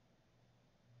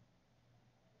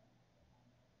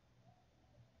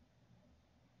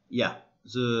 Yeah,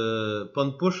 the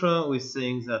pawn pusher was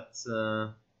saying that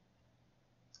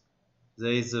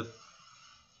there is a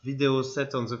video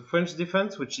set on the French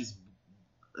defense, which is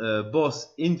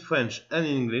both in French and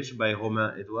in English by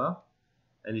Romain Edouard,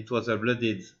 and it was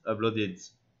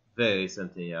uploaded very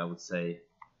recently, I would say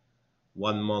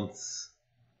 1 month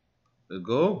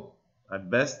ago at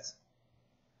best.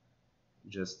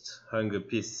 Just hung a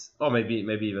piece, or maybe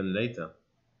even later.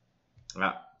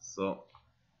 So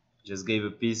just gave a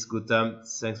piece. Good time.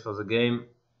 Thanks for the game.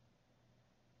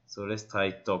 So let's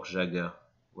try Torjäger.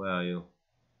 Where are you?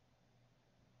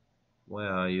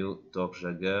 Where are you,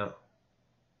 Torjäger?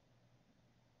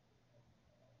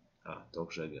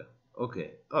 Torjäger.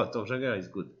 Okay. Oh, Torjäger is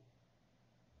good.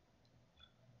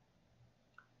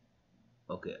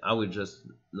 Okay, I will just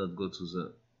not go to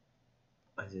the.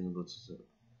 I didn't go to the.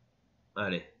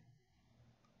 Allez.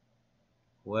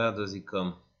 Where does he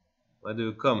come? Where do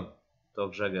you come,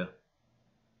 Torjäger?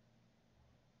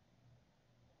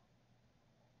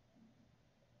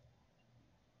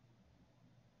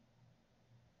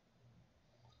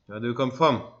 Where do you come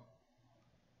from?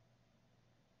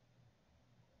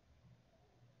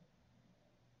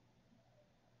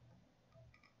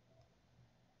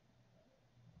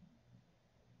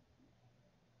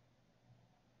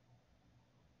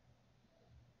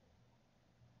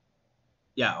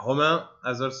 Yeah, Romain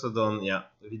has also done a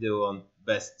video on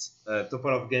best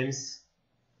couple of games.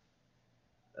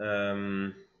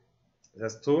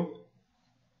 That's true.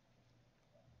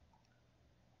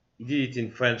 He did it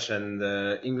in French and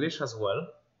English as well.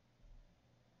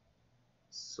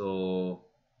 So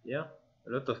yeah, a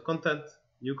lot of content,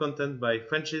 new content by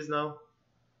Frenchies now.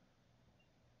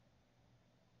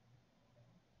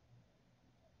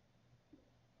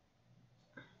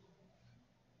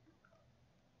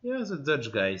 Yeah, the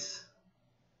Dutch guys.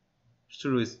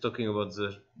 Stulu is talking about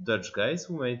the Dutch guys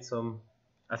who made some,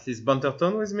 at least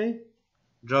Banterton with me,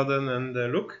 Jordan and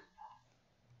Luke.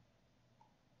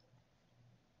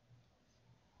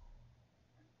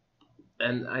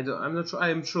 And I'm not sure. I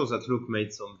am sure that Luke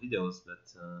made some videos, but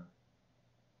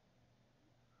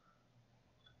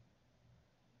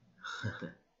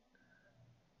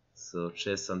so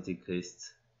Chess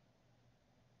Antichrist.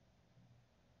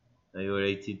 Are you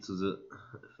related to the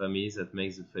family that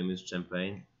makes the famous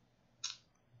champagne?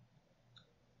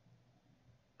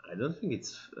 I don't think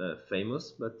it's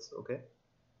famous, but okay.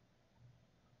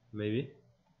 Maybe.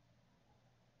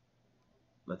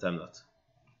 But I'm not.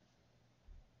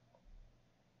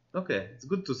 Okay, it's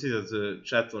good to see that the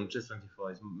chat on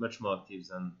Chess24 is much more active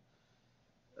than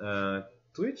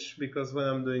Twitch, because when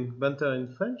I'm doing banter in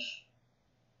French,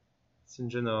 it's in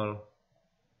general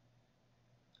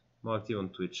more active on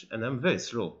Twitch. And I'm very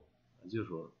slow, as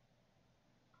usual,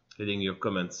 reading your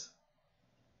comments.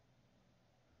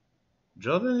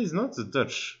 Jordan is not the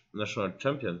Dutch national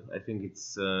champion. I think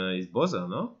it's his brother,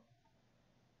 no?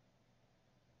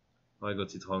 Or I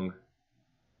got it wrong.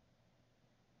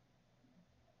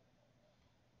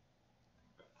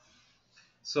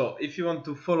 So, if you want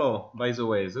to follow, by the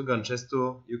way, the Gun Chess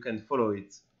Tour, you can follow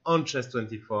it on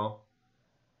Chess24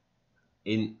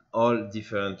 in all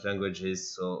different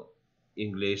languages. So,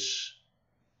 English,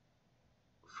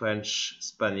 French,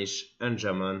 Spanish, and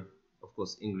German. Of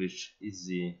course, English is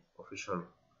the official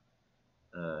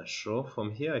show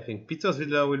from here. I think Peter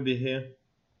Zvidler will be here.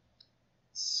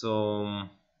 So,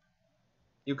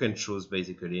 you can choose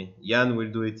basically. Jan will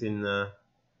do it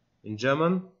in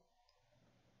German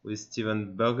with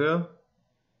Steven Berger,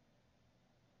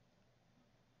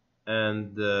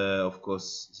 and of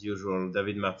course the usual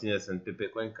David Martinez and Pepe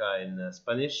Cuenca in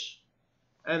Spanish,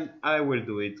 and I will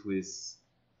do it with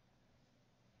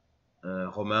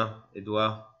Romain,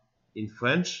 Edouard in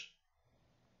French.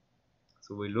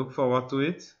 So we look forward to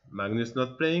it. Magnus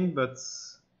not playing, but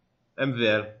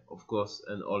MVL, of course,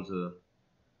 and all the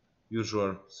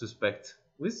usual suspect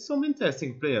with some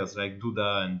interesting players like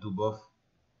Duda and Dubov.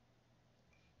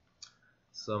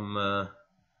 Some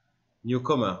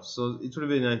newcomer. So it will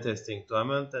be an interesting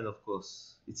tournament, and of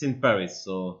course, it's in Paris.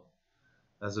 So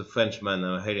as a Frenchman,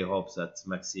 I really hope that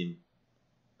Maxime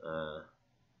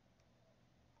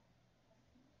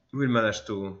will manage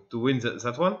to win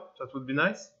that one. That would be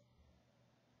nice.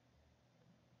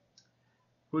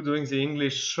 Who doing the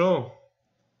English show?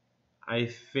 I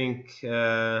think,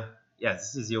 yeah,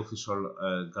 this is the official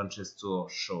Ganches Tour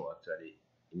show actually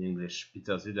in English.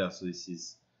 Peter Zwider, so this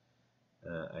is,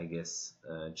 I guess,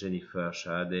 Jennifer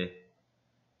Shahade,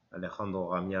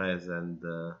 Alejandro Ramirez, and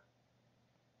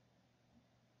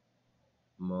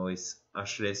Maurice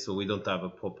Ashley. So we don't have a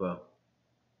proper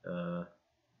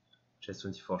Chess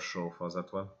 24 show for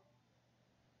that one.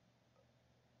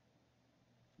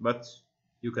 But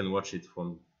you can watch it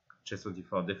from Chess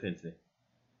 24 definitely.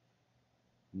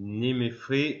 Nimi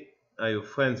Free, are you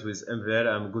friends with MVL?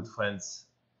 I'm good friends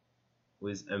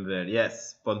with MVL.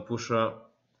 Yes, Pawn Pusher.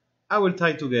 I will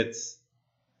try to get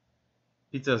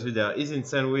Peter Zwider. He's in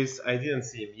St. Louis. I didn't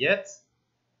see him yet,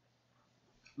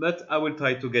 but I will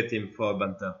try to get him for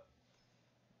Banter.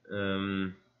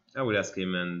 I will ask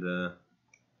him, and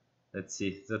let's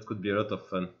see. That could be a lot of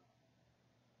fun.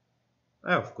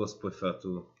 I of course prefer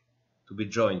to be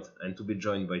joined, and to be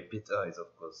joined by Peter is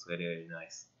of course really, really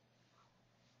nice.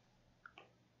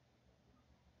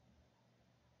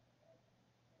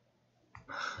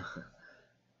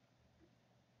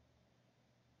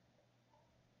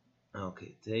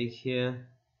 Okay, take here.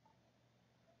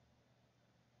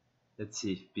 Let's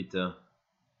see, Peter.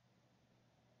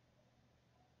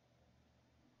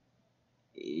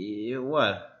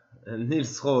 Well,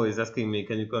 Niels Rowe is asking me,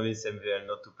 can you convince MVL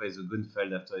not to play the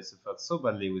Gunfeld after he suffered so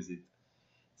badly with it?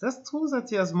 That's true that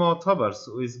he has more troubles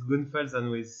with Gunfeld than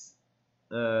with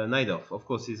Najdorf. Of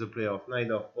course, he's a player of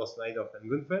Najdorf, both Najdorf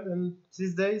and Gunfeld, and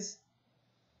these days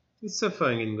he's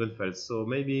suffering in Gunfeld, so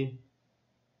maybe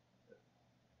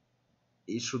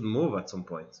he should move at some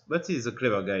point. But he's a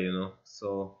clever guy, you know,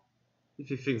 so if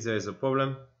he thinks there is a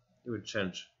problem, he will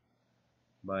change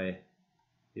by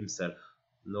himself.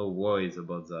 No worries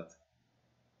about that.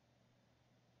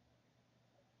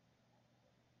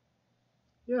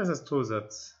 Yeah, that's true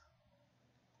that,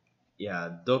 yeah,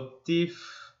 Doctif,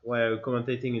 while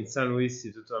commentating in St. Louis,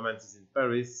 if the tournament is in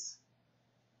Paris,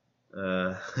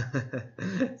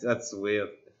 that's weird,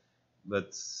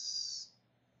 but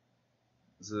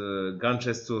the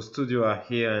Ganches Tour studio are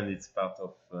here, and it's part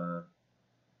of,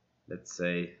 let's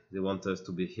say, they want us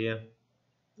to be here.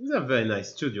 It's a very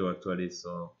nice studio actually,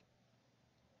 so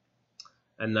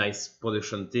a nice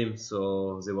production team,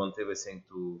 so they want everything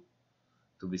to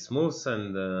be smooth,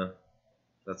 and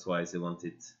that's why they want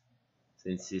it.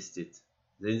 They insist it.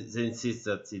 They insist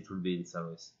that it will be in St.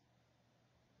 Louis.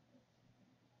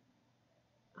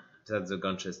 That's the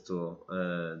Ganches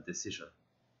Tour decision.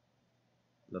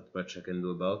 Not much I can do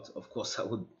about. Of course,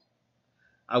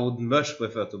 I would much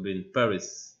prefer to be in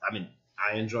Paris. I mean,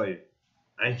 I enjoy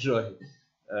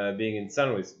being in St.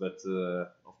 Louis, but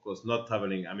of course not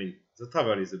traveling. I mean, the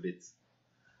travel is a bit.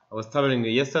 I was traveling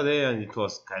yesterday, and it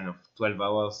was kind of 12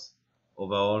 hours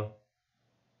overall.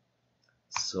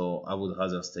 So I would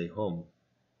rather stay home,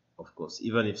 of course,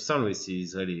 even if St. Louis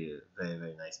is really a very,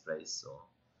 very nice place. So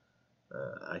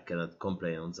I cannot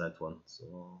complain on that one.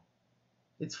 So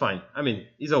it's fine. I mean,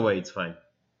 either way, it's fine.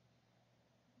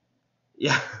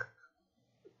 Yeah.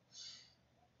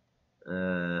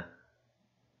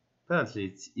 Apparently,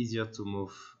 it's easier to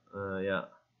move. Yeah,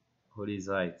 Holly is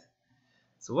right.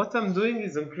 So what I'm doing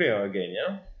is unclear again,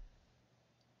 yeah?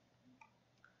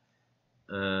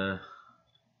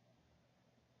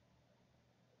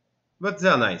 But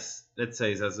they're nice. Let's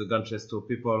say that the Ganches Tour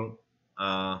people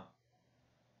are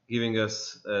giving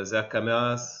us their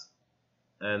cameras,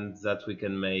 and that we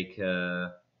can make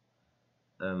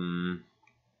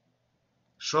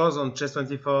shows on Chess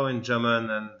 24 in German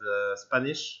and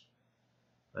Spanish,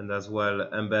 and as well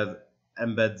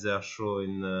embed their show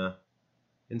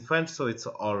in French. So it's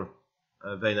all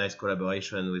a very nice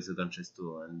collaboration with the Ganches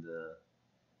Tour, and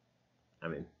I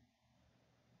mean,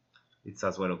 it's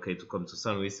as well okay to come to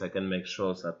St. Louis. I can make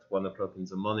shows at 1 o'clock in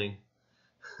the morning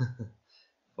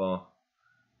for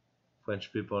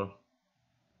French people.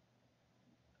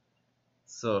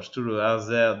 So, Stulu, are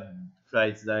there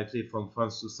flights directly from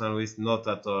France to St. Louis? Not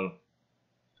at all.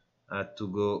 I had to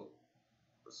go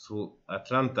through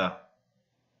Atlanta.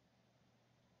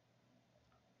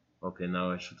 Okay,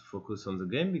 now I should focus on the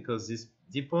game because this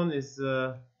d-pawn is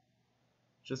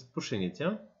just pushing it,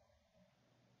 yeah?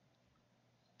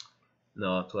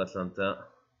 No, to Atlanta.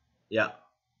 Yeah,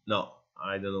 no,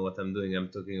 I don't know what I'm doing. I'm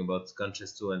talking about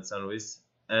Canches 2 and San Luis,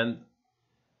 and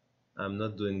I'm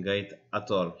not doing great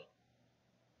at all.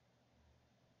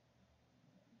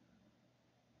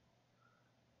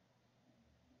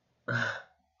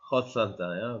 Hot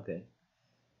Santa, yeah, okay.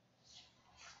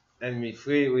 And me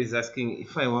free was asking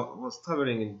if I was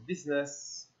traveling in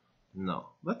business. No,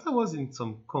 but I was in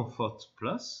some comfort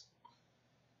plus,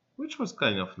 which was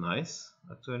kind of nice,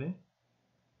 actually.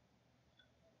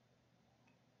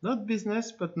 Not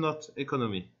business, but not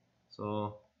economy.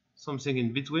 So something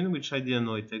in between, which I didn't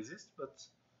know it exists, but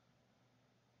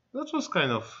that was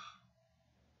kind of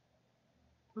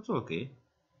that's okay.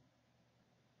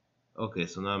 Okay,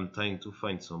 so now I'm trying to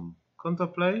find some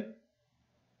counterplay.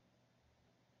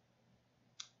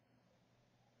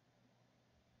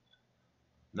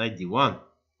 Knight d1.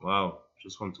 Wow,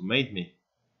 just want to mate me.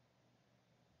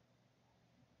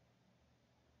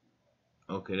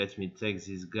 Okay, let me take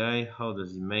this guy. How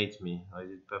does he mate me? Or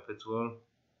is it perpetual?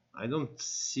 I don't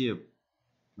see a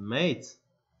mate.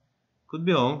 Could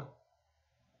be wrong.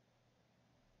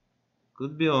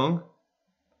 Could be wrong.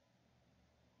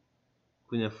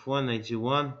 Queen f1, knight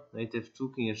g1, knight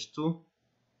f2, king h2.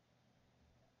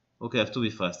 Okay, I have to be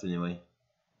fast anyway.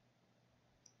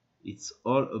 It's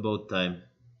all about time.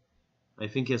 I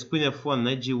think yes, queen f1,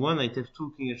 knight g1, knight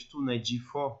f2, king h2, knight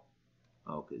g4.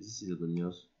 Ah, okay, this is a good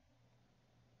news.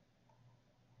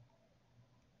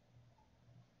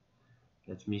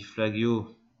 Let me flag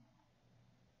you.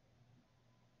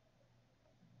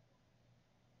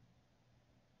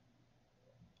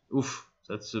 Oof,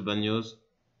 that's the bad news.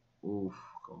 Oof,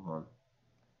 come on.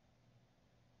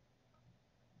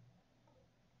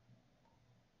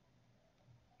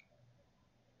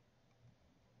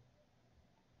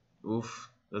 Oof,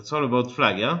 that's all about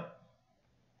flag, yeah?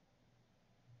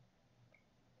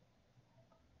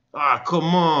 Ah,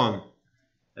 come on!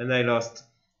 And I lost.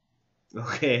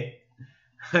 Okay.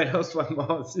 I lost one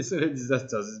more. This is a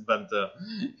disaster, this banter.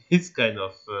 It's kind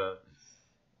of...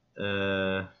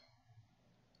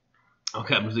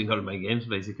 okay, I'm losing all my games,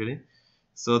 basically.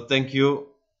 So thank you,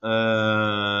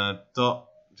 to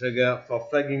Jagger, for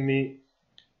flagging me.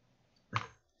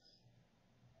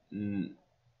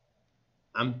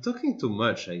 I'm talking too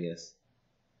much, I guess.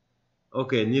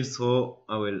 Okay, Nils Rowe,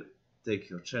 I will take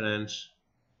your challenge.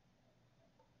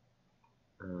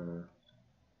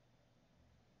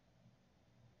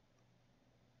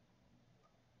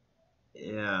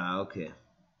 Yeah, okay.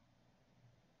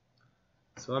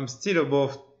 So I'm still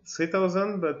above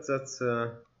 3000, but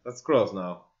that's close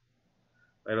now.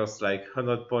 I lost like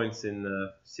 100 points in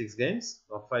 6 games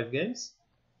or 5 games.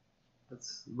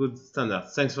 That's good standard.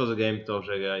 Thanks for the game,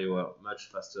 Torjaga. You were much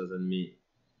faster than me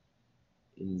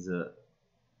in the...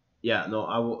 Yeah, no,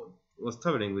 I was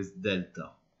traveling with Delta,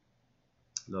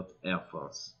 not Air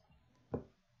Force.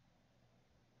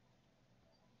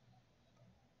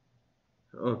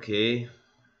 Okay.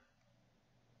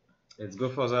 Let's go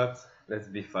for that. Let's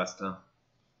be faster.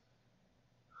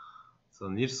 So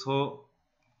Nils Rowe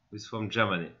is from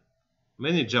Germany.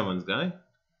 Many Germans, guy.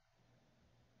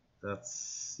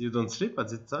 That's... You don't sleep at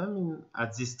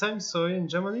this time in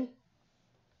Germany?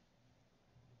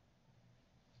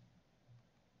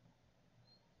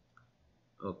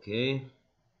 Okay.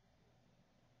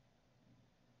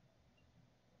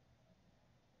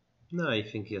 No, I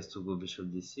think he has to go bishop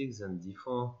d6 and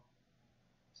d4.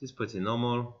 This is pretty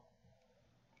normal.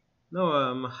 No,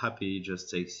 I'm happy he just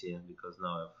takes here because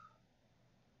now I have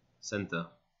center.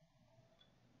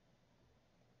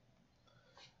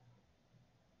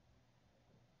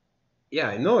 Yeah,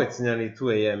 I know it's nearly 2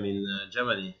 a.m. in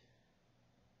Germany.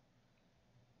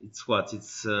 It's what?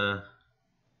 It's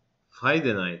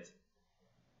Friday night.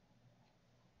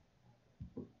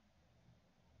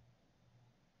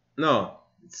 No,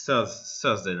 it's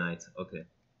Thursday night. Okay.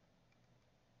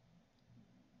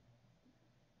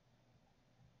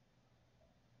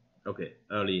 Okay,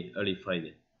 early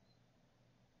Friday.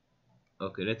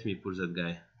 Okay, let me pull that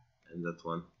guy and that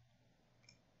one.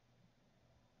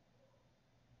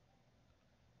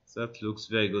 That looks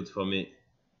very good for me.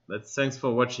 But thanks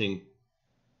for watching.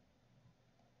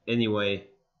 Anyway.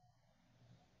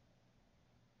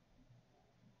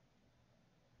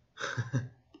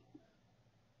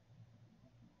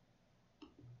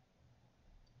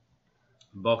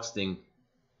 Boxing.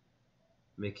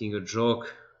 Making a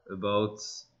joke about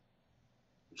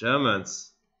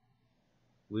Germans.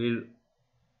 We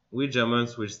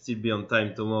Germans will still be on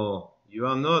time tomorrow. You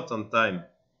are not on time.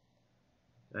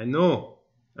 I know.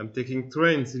 I'm taking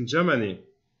trains in Germany,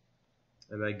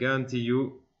 and I guarantee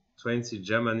you, trains in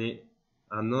Germany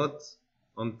are not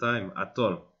on time at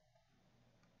all.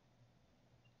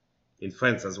 In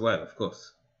France as well, of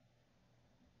course.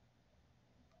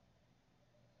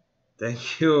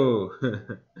 Thank you.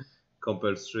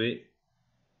 Compulsory.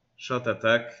 Short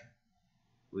attack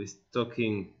with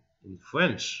talking in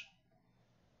French.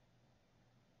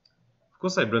 Of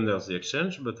course, I blunder the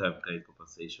exchange, but I have great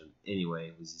compensation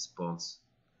anyway with these pawns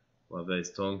who are very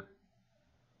strong.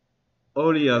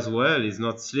 Oli as well is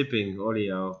not sleeping.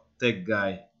 Oli, our tech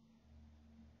guy.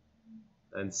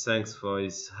 And thanks for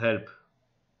his help.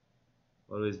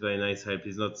 Always very nice help.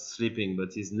 He's not sleeping,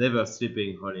 but he's never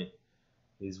sleeping, Oli.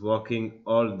 He's working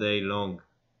all day long.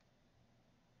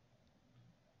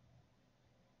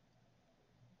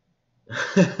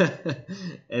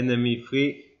 Enemy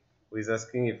free who is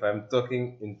asking if I'm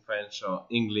talking in French or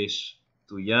English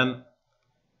to Jan.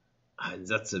 And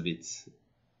that's a bit.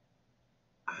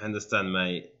 I understand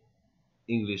my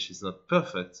English is not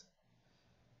perfect,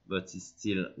 but it's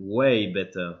still way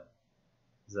better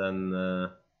than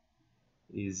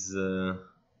his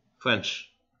French.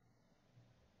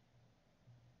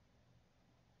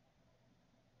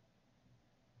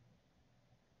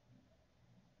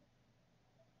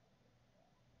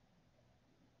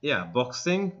 Yeah,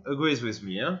 boxing agrees with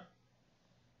me, huh?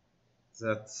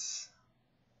 That's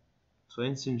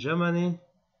trains in Germany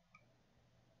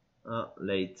are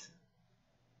late.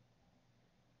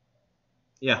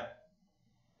 Yeah,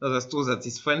 no, that's true that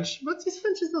it's French, but his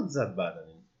French is not that bad. I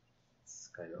mean,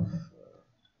 it's kind of,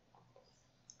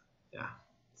 yeah,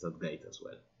 it's not great as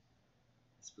well.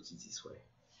 Let's put it this way.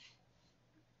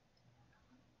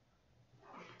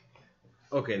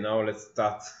 Okay, now let's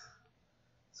start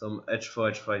some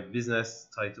h4, h5 business,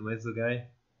 try to make the guy.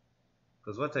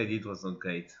 Because what I did was not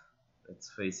great. Let's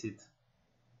face it.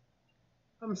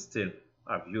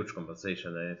 I have huge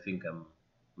compensation. I think I'm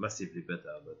massively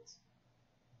better, but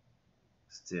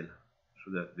still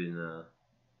should have been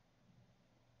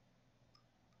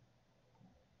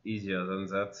easier than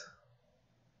that.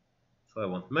 So I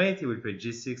want mate, he will play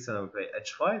g6 and I will play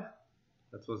h5.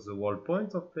 That was the whole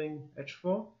point of playing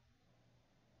h4.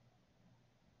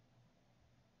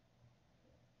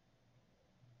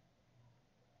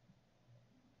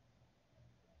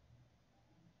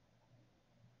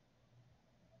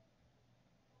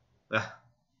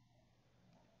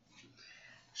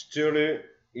 Sturlu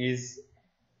is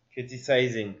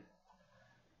criticizing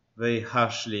very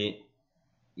harshly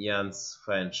Jan's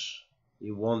French.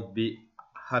 He won't be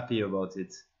happy about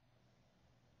it.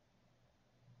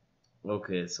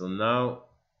 Okay, so now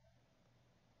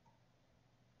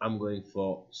I'm going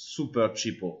for super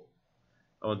cheapo.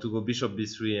 I want to go bishop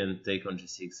b3 and take on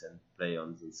g6 and play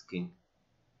on this king.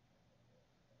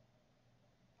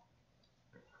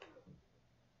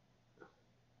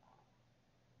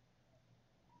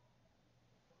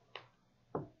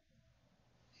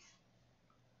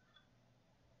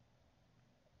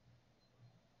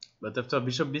 But after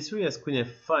bishop b3 he has queen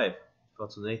f5,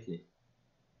 fortunately.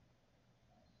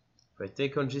 If I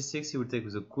take on g6 he will take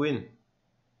with the queen.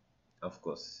 Of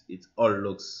course, it all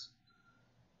looks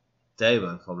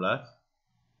terrible for black.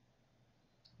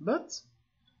 But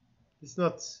it's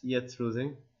not yet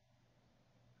losing.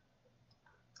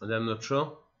 And I'm not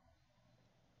sure.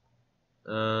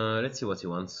 Let's see what he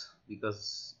wants,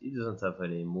 because he doesn't have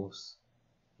any moves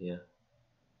here.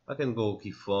 I can go rook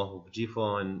e4, rook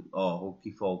g4, and rook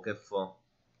e4, rook f4,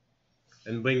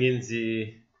 and bring in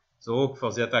the rook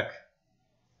for the attack.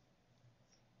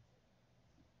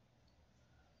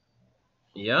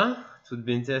 Yeah, it would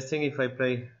be interesting if I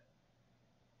play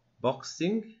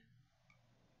boxing.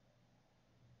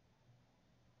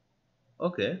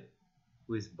 Okay,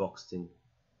 with boxing.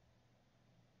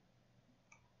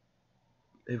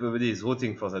 Everybody is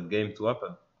voting for that game to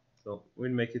happen, so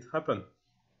we'll make it happen.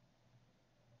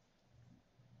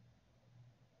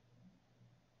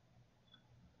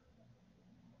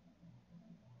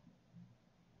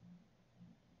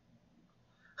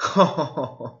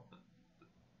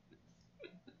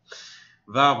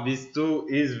 Var bis2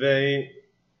 is very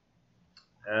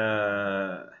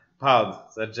proud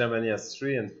that Germany has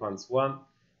 3 and France 1.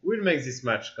 We'll make this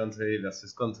match country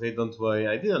versus country, don't worry.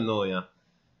 I didn't know, yeah.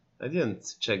 I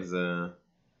didn't check the...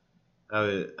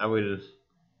 I will...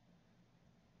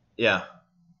 Yeah.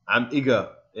 I'm eager,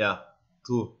 yeah,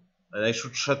 too. And I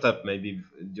should shut up maybe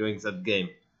during that game,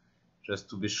 just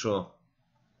to be sure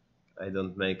I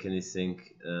don't make anything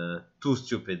too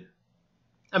stupid.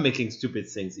 I'm making stupid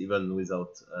things even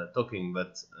without talking,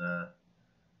 but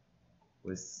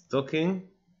with talking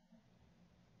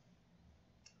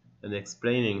and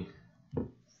explaining,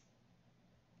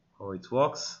 how it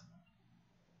works.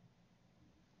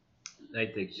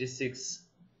 Knight takes g6.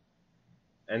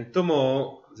 And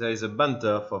tomorrow there is a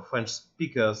banter for French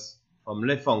speakers from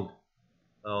Lefang,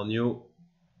 our new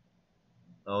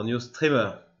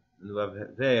streamer, and we are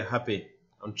very happy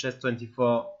on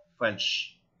Chess24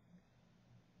 French.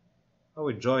 I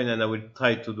will join and I will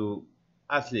try to do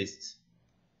at least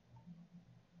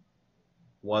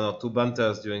 1 or 2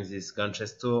 banters during this Grand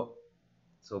Chess Tour.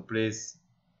 So please,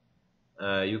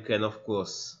 you can of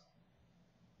course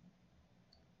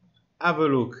have a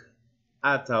look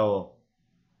at our,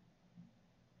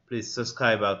 please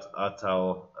subscribe at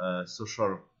our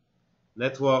social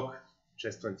network,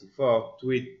 Chess24,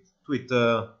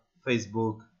 Twitter,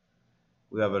 Facebook.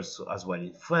 We have also as well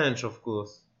in French, of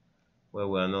course, where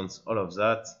we announce all of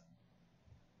that.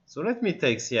 So let me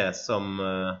take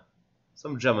some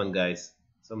German guys,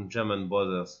 some German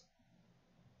brothers.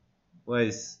 Where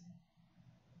is?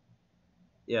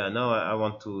 Yeah, now I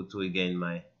want to regain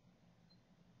my.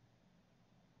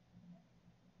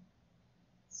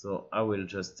 So I will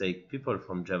just take people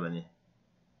from Germany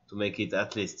to make it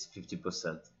at least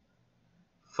 50%.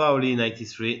 Fowley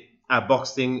 93.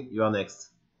 Boxing, you are next.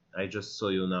 I just saw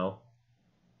you now.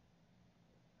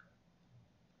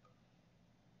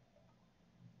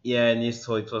 Yeah, and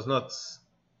so it was not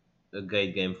a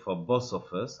great game for both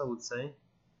of us, I would say.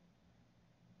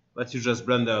 But you just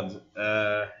blundered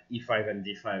e5 and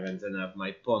d5 and then I have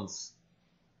my pawns.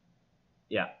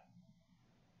 Yeah.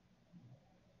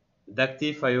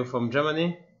 Dactif, are you from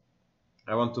Germany?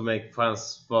 I want to make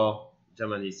France 4,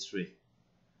 Germany 3.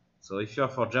 So if you are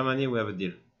for Germany, we have a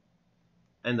deal.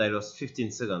 And I lost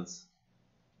 15 seconds.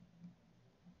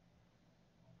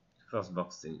 First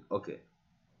boxing, okay.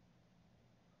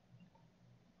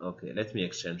 Okay, let me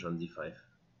exchange on d5.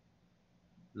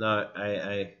 Now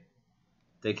I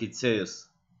take it serious.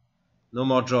 No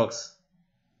more jokes.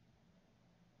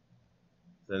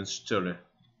 Then Sturle.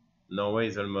 Norway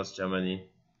is almost Germany.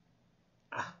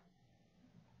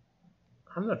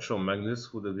 I'm not sure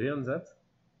Magnus would agree on that.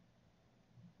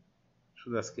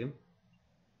 Should ask him.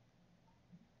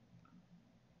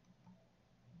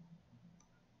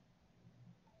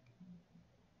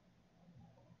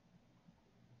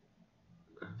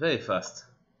 Very fast.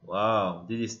 Wow,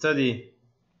 did he study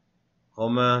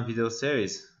Romain video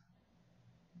series?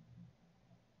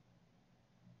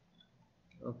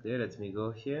 Okay, let me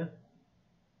go here.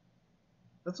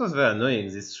 That was very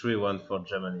annoying, this 3-1 for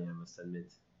Germany, I must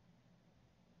admit.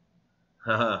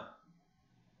 Haha.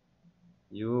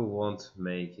 You won't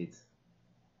make it.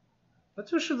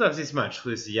 But we should have this match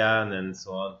with Jan and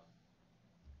so on.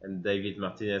 And David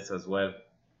Martinez as well.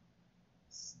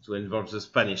 To involve the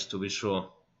Spanish, to be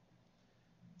sure.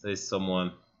 There is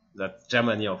someone that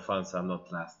Germany or France are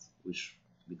not last.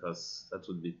 Because that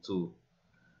would be too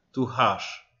harsh.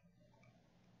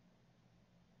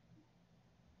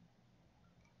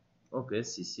 Okay,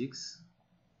 c6.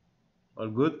 All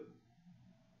good.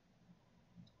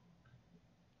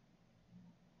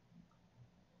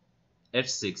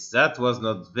 h6. That was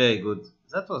not very good.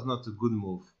 That was not a good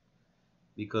move.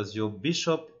 Because your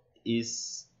bishop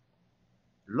is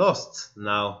lost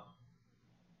now.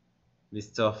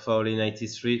 Mr. Fowley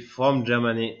 93 from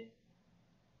Germany.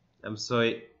 I'm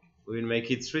sorry. We will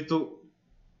make it 3-2.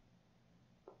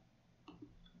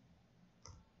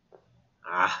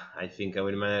 I think I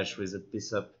will manage with a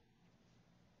piece up.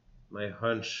 My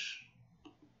hunch.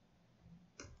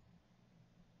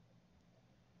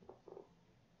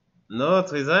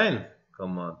 Not resign?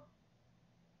 Come on.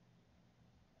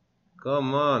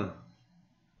 Come on.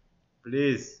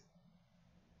 Please.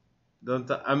 Don't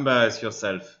embarrass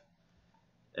yourself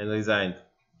and resign.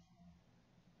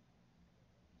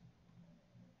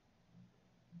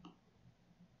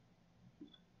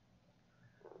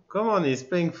 Come on, he's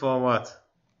playing for what?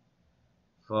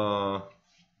 To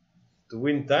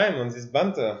win time on this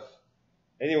banter.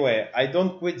 Anyway, I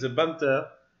don't quit the banter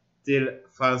till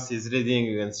France is leading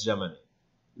against Germany.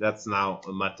 That's now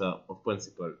a matter of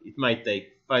principle. It might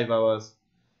take 5 hours.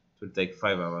 It will take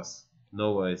 5 hours.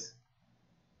 No worries.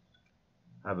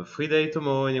 I have a free day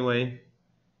tomorrow anyway.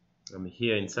 I'm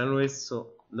here in St. Louis, so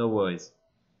no worries.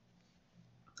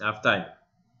 I have time.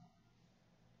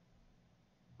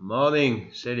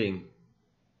 Morning, shelling.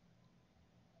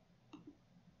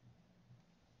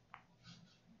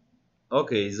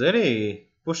 Okay, he's really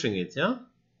pushing it, yeah?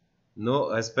 No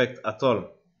respect at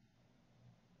all.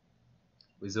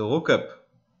 With a rook up.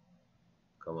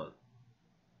 Come on.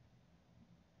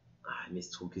 I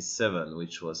missed rook e7,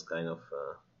 which was kind of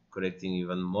collecting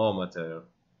even more material.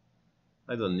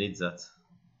 I don't need that.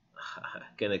 I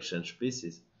can exchange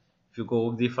pieces. If you go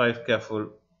rook d5,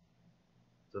 careful.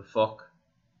 The fork.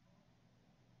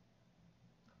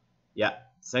 Yeah,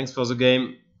 thanks for the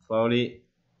game, Fowley.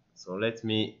 So let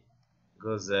me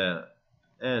go there,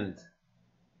 and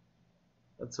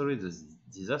that's already a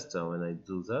disaster when I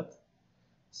do that.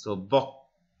 So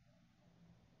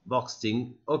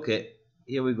boxing. Okay,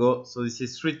 here we go. So this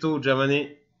is 3-2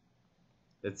 Germany.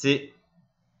 Let's see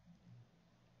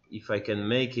if I can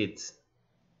make it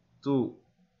to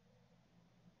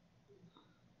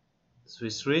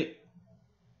 3-3.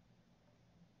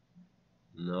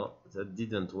 No, that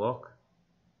didn't work.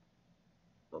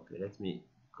 Okay, let me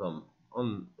come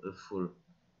on a full.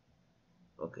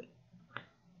 Okay.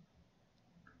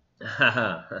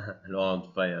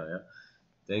 Laurent fire, yeah.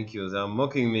 Thank you. They're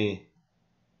mocking me.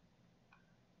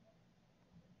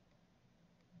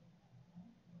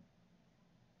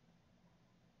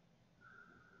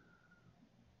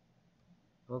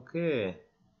 Okay.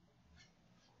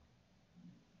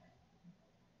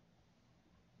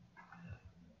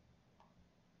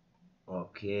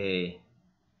 Okay.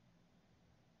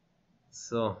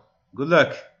 So, good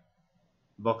luck,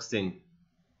 boxing.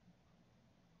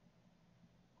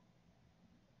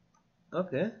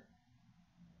 Okay.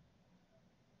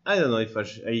 I don't know if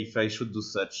I should do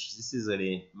such. This is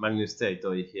really Magnus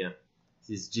territory here.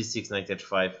 This is G6 knight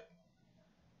h5,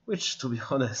 which, to be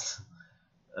honest,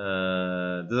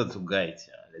 doesn't look great.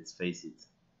 Yeah, let's face it.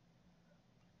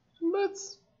 But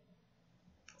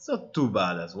it's not too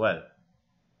bad as well.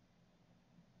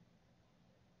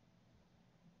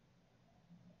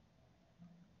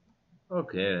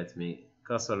 Okay, let me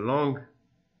castle long.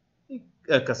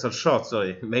 Castle short,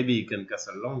 sorry. Maybe he can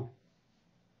castle long.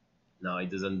 No, he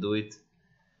doesn't do it.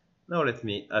 Now let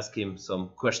me ask him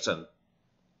some question.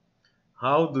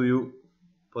 How do you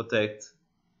protect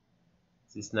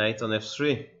this knight on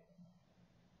f3?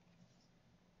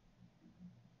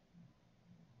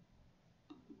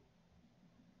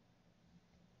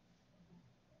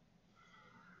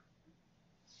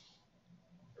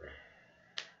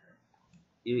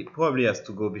 He probably has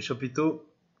to go bishop e2.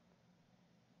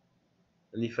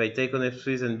 And if I take on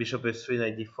f3, then bishop f3,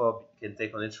 knight d4 can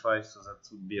take on h5, so that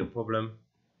would be a problem.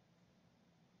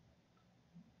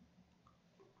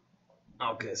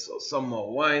 Okay, so some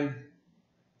more wine.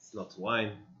 It's not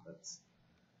wine, but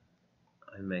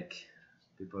I make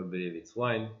people believe it's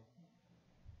wine.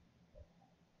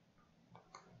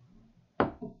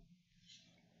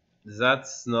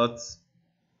 That's not...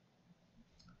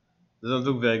 doesn't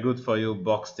look very good for you,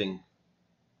 boxing.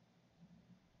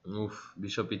 Oof,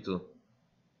 bishop e2.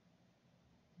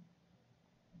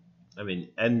 I mean,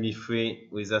 enemy free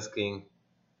with asking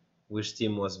which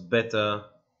team was better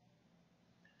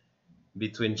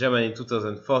between Germany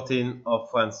 2014 or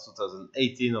France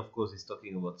 2018. Of course, he's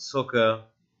talking about soccer.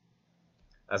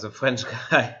 As a French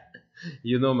guy,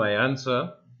 you know my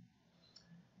answer.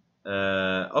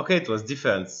 Okay, it was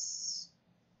different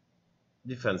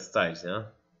styles, yeah.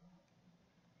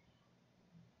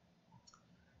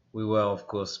 We were, of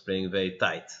course, playing very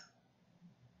tight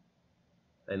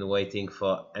and waiting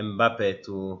for Mbappe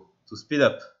to speed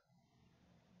up.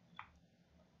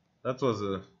 That was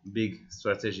a big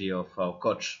strategy of our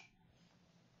coach,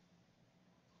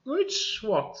 which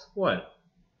worked well.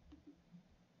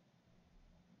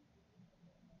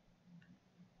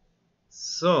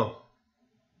 So,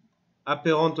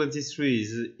 Aperon 23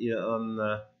 is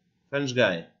on French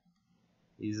guy.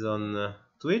 He's on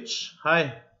Twitch.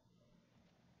 Hi.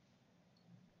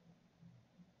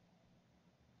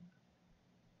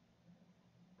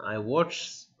 I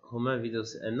watched Romain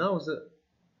videos, and now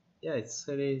it's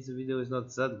really, the video is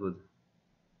not that good.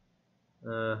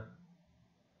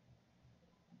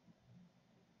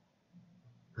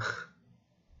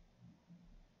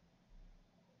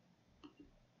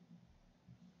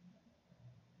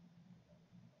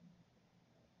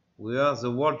 We are the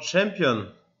world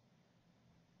champion.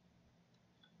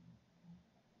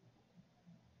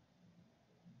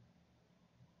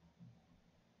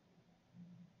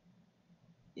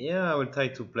 Yeah, I will try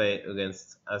to play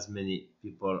against as many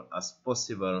people as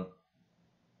possible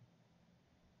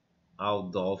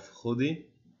out of Rudy.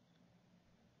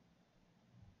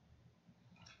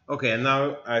 Okay, and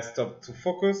now I stop to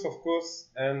focus, of course,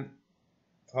 and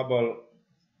trouble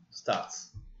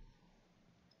starts.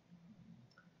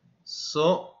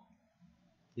 So,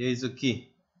 here is the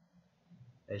key.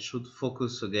 I should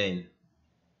focus again.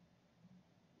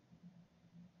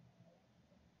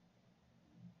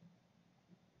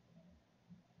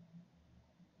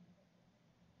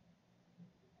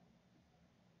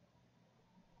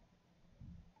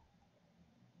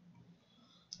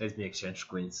 Let me exchange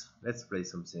queens. Let's play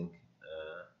something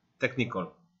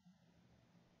technical.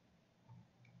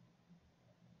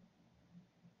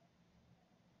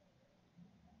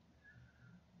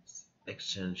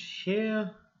 exchange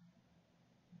here.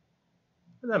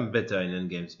 And I'm better in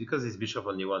endgames because this bishop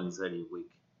on e1 is really weak.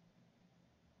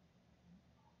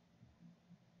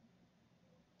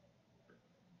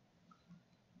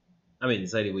 I mean,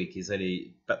 it's really weak. It's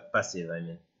really passive. I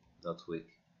mean, not weak.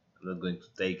 I'm not going to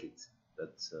take it,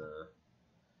 but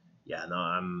yeah, now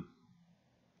I'm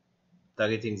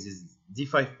targeting this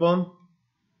d5 pawn,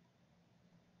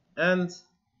 and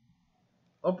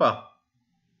opa,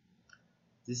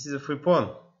 this is a free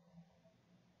pawn.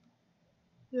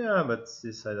 Yeah, but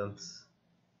this I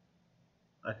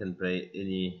can play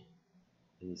any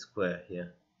square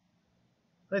here.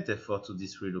 Knight f4 to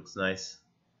d3 looks nice.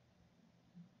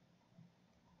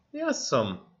 Yeah,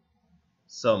 some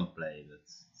play, but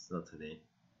it's not really.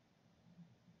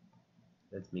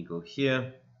 Let me go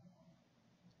here,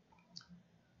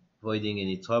 avoiding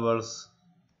any troubles.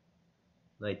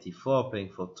 Knight e4, playing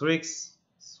for tricks.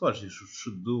 This is what you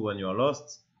should do when you are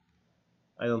lost.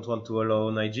 I don't want to allow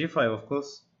knight g5, of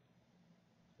course.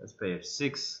 Let's play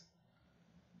f6.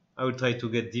 I will try to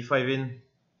get d5 in.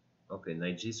 Okay,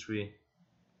 knight g3.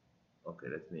 Okay,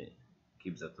 let me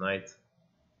keep that knight.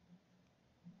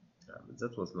 But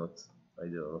that was not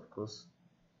ideal, of course.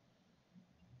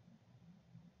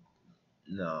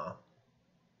 No.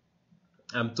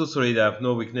 I'm too solid, I have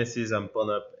no weaknesses, I'm pawn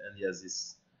up, and he has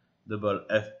this double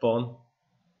f pawn.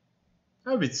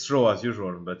 I'm a bit slow as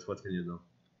usual, but what can you do?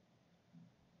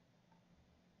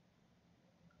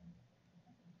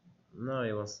 Now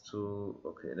he wants to...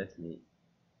 Okay, let me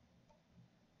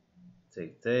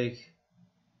take.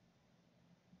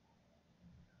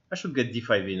 I should get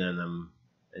d5 in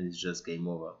and it's just game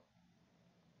over.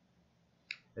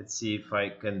 Let's see if I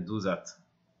can do that.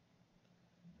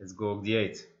 Let's go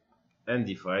d8 and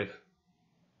d5.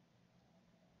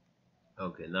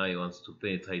 Okay, now he wants to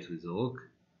penetrate with the rook,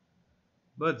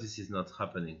 but this is not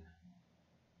happening.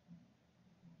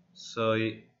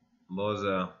 Sorry,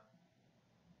 bother.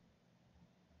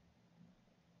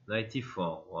 Knight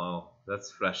e4. Wow,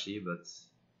 that's flashy, but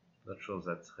not sure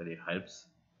that really helps.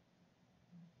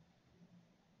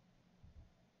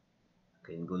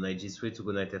 Okay, go knight g3 to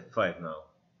go knight f5 now.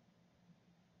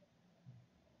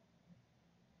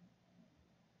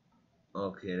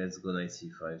 Okay, let's go knight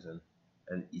c5 then,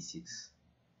 and e6.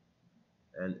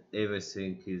 And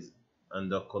everything is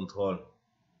under control.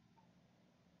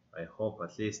 I hope,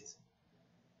 at least.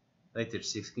 Knight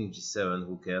h6, king g7,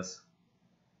 who cares?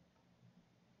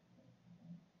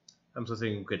 I'm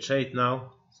sorting rook h8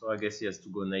 now, so I guess he has to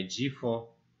go knight g4.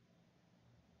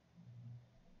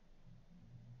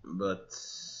 But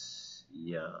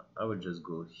yeah, I will just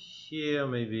go here,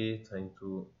 maybe trying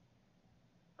to...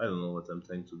 I don't know what I'm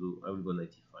trying to do. I will go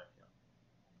knight e5 here.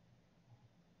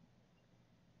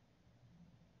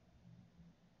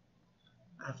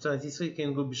 After knight e3, you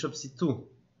can go bishop c2.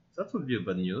 That would be a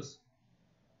bad news.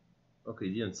 Okay,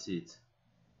 didn't see it.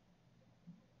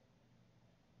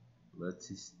 But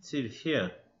he's still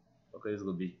here. Okay, let's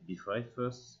go b5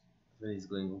 first. Then he's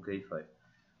going rook a5.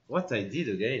 What I did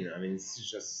again, I mean, it's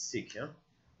just sick, yeah?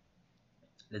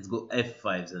 Let's go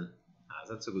f5 then. Ah,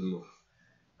 that's a good move.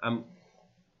 I'm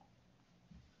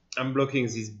blocking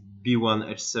this b1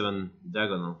 h7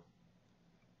 diagonal.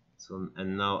 So,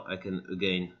 and now I can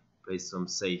again play some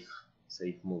safe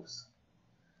moves.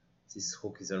 This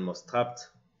rook is almost trapped.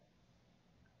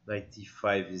 Knight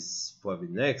e5 is probably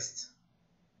next.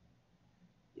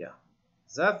 Yeah,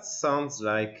 that sounds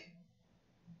like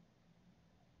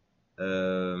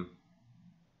a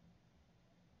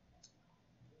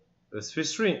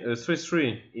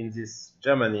 3-3 in this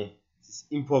Germany, this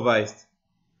improvised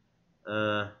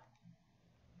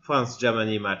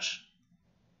France-Germany match.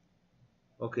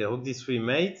 Okay, rook d3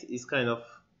 mate is kind of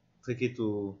tricky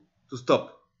to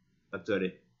stop,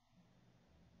 actually.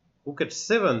 Rook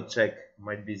h7 check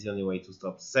might be the only way to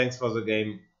stop. Thanks for the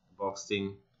game,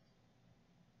 Boxing.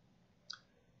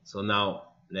 So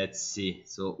now, let's see.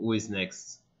 So who is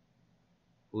next?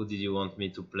 Who did you want me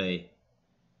to play?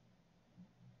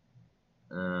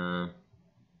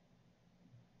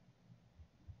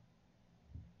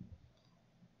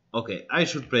 Okay, I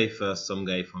should play first some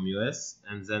guy from US,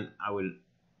 and then I will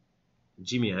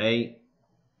Jimmy Ray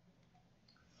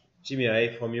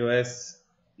from US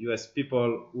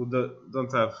people who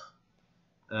don't have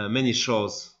many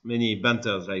shows, many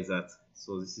banters like that.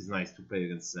 So this is nice to play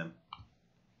against them.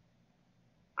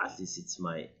 At least it's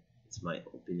my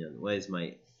opinion. Where is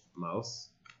my mouse?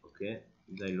 Okay,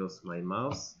 I lost my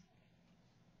mouse.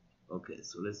 Okay,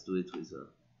 so let's do it with a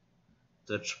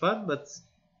touchpad, but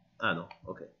no,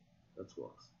 okay, that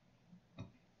works.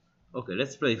 Okay,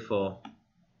 let's play for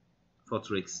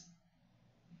tricks.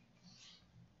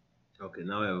 Okay,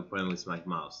 now I have a problem with my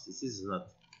mouse. This is not...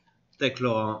 Tech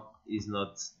Laurent is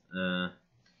not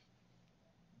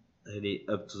really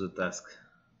up to the task.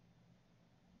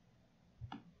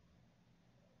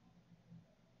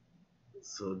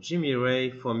 So Jimmy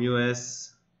Ray from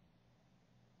US.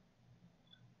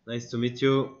 Nice to meet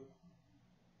you.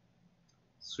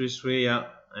 3-3, yeah,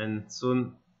 and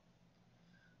soon,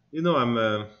 you know,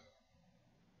 I'm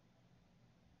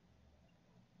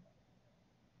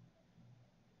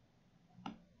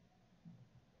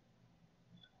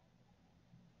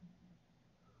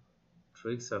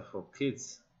tricks are for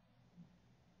kids.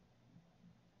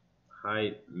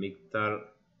 Hi, Miktal.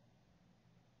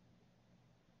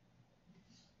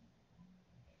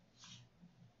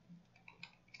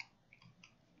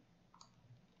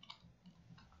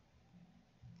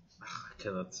 I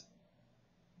cannot.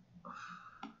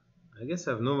 I guess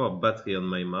I have no more battery on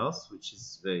my mouse, which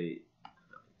is very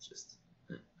just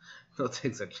not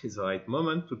exactly the right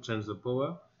moment to change the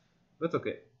power, but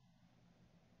okay.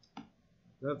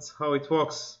 That's how it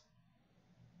works.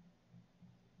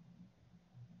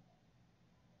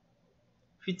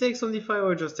 If it takes only 5, I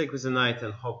will just take with the knight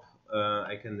and hope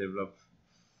I can develop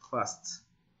fast.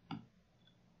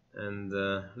 And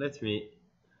let me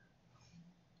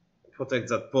protect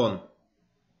that pawn.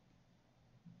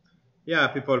 Yeah,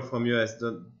 people from US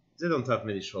they don't have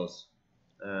many shows,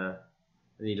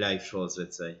 any live shows,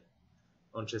 let's say,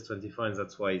 on Chess 24, and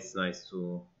that's why it's nice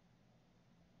to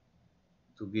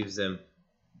give them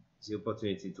the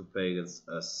opportunity to play against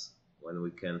us when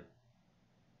we can.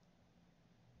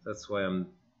 That's why I'm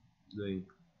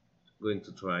going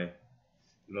to try a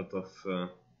lot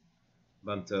of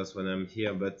banters when I'm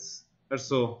here, but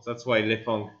also that's why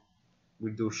Lefang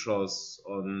will do shows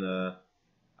on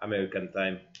American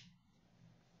time.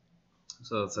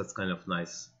 So that's kind of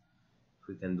nice if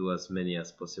we can do as many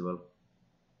as possible.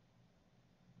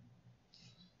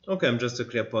 Okay, I'm just a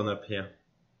clear pawn up here.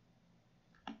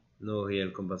 No real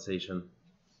compensation.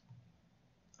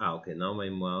 Ah, okay, now my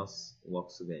mouse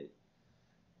works again.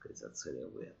 Okay, that's really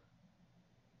weird.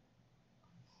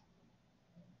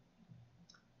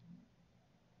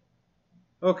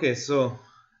 Okay, so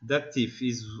Dactif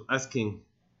is asking,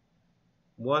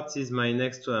 what is my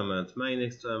next tournament? My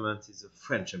next tournament is a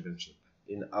French Championship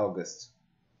in August.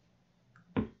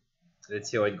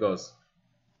 Let's see how it goes.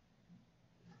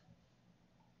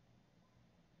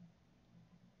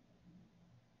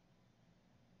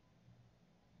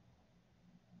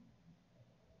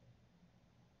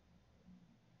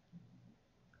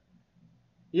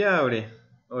 Yeah, Oli.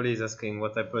 Oli is asking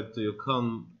what I put to your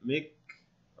comic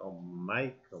or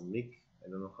Mike or Mick. I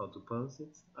don't know how to pronounce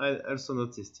it. I also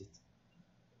noticed it.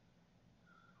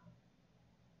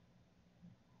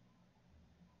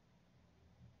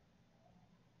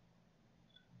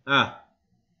 Ah,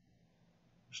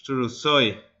 Sturu,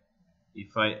 sorry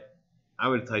if I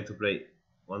will try to play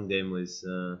one game with.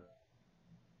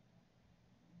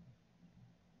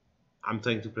 I'm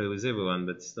trying to play with everyone,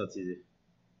 but it's not easy.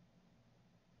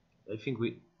 I think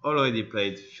we already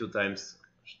played a few times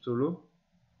Stulu.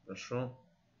 Not sure.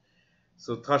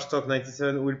 So Trash Talk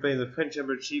 97 will play in the French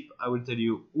Championship. I will tell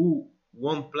you who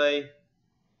won't play.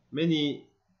 Many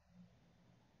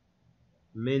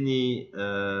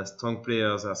strong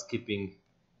players are skipping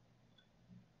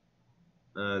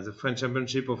the French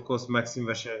Championship. Of course, Maxime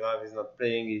Vachergrave is not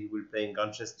playing. He will play in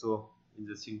Grand Chess Tour in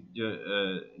the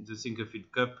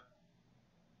Sinquefield Cup.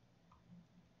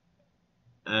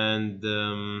 And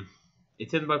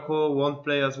Etienne Bacro won't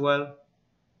play as well.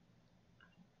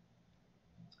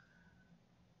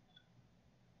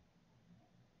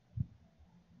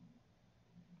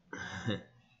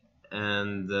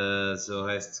 And the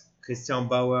rest, Christian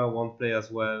Bauer won't play as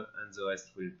well, and the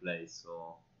rest will play.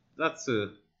 So that's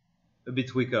a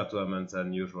bit weaker tournament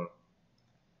than usual.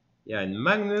 Yeah, and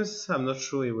Magnus, I'm not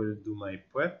sure he will do my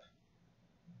prep.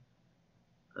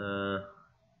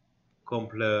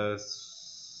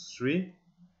 Complex 3,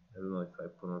 I don't know if I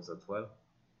pronounce that well.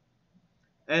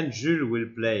 And Jules will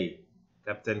play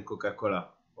Captain Coca-Cola,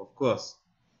 of course.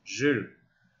 Jules,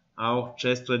 our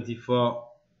Chess 24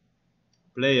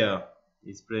 player,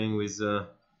 is playing with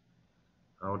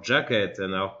our jacket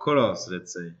and our colors,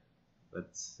 let's say.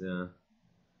 But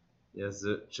he has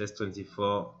the Chess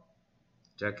 24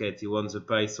 jacket. He won the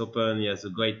Paris Open. He has a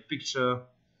great picture.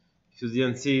 If you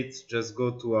didn't see it, just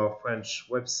go to our French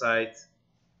website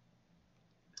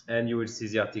and you will see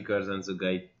the articles and the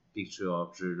great picture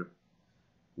of Jules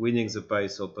winning the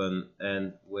Paris Open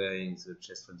and wearing the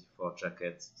Chess 24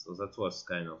 jacket. So that was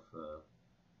kind of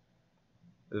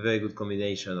a very good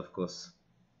combination, of course.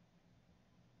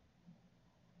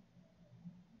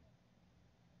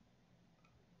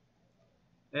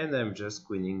 and I'm just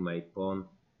queening my pawn.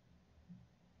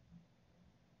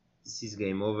 This is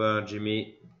game over,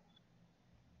 Jimmy.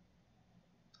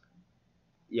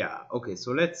 Yeah, okay,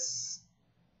 so let's...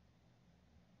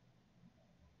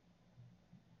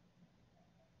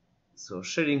 So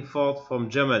Schellingford from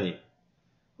Germany.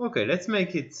 Okay, let's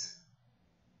make it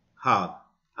hard.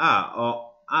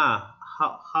 How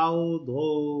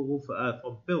draw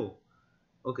from Peru.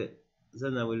 Okay,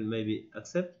 then I will maybe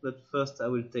accept, but first I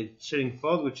will take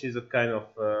Schellingford, which is a kind of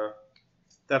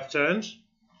tough challenge.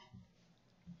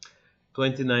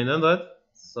 2900,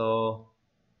 so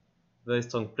very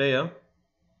strong player.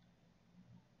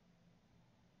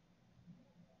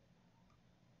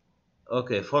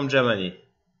 Okay, from Germany.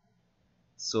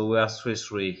 So we are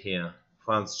 3-3 here.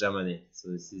 France, Germany. So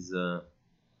this is a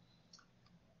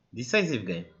decisive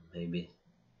game, maybe.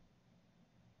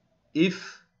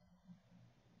 If...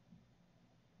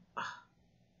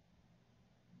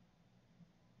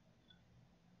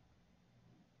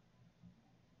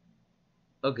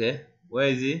 Okay, where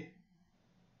is he?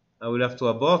 I will have to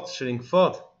abort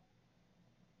Schellingford.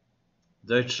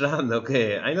 Deutschland,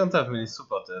 okay. I don't have many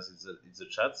supporters. It's a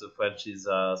chat. The French is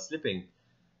sleeping.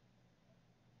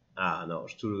 Ah, no,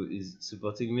 Stulu is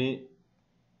supporting me.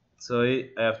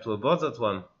 Sorry, I have to abort that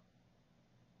one.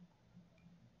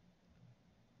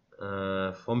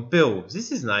 From Peru.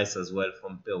 This is nice as well,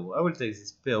 from Peru. I will take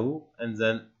this Peru and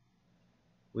then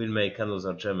we'll make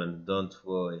another German. Don't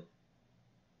worry.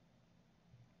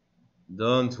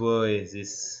 Don't worry,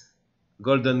 this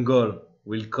golden goal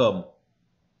will come.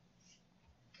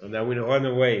 And I will run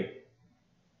away.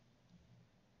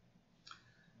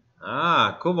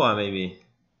 Ah, Cobra maybe.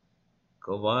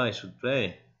 Cobra I should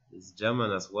play. It's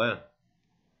German as well.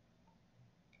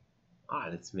 Ah,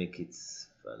 let's make it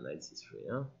 93,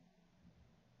 huh?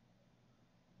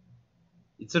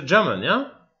 It's a German, yeah?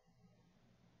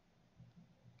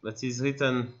 But it's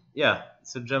written, yeah,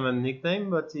 it's a German nickname,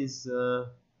 but it's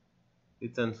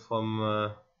written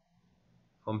from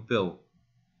Peru.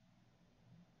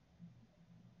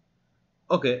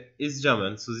 Okay, it's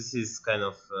German, so this is kind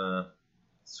of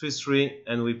 3-3,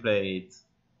 and we play it.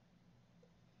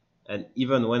 And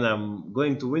even when I'm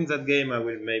going to win that game, I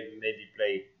will maybe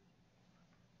play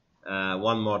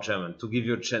one more German to give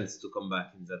you a chance to come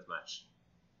back in that match.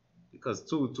 Because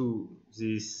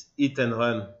this hit and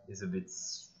run is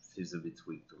feels a bit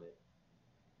weak to me.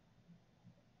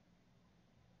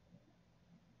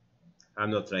 I'm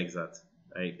not like that.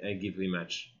 I give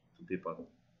rematch to people.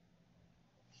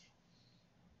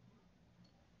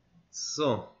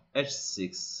 So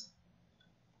h6.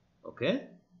 Okay.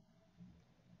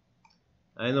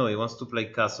 I know he wants to play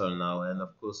castle now, and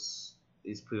of course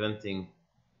he's preventing.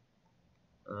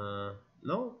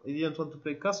 No, he didn't want to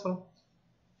play castle.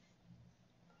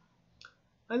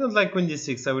 I don't like queen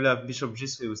d6. I will have bishop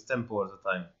g3 with tempo all the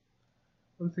time.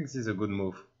 I don't think this is a good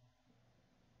move.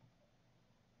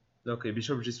 Okay,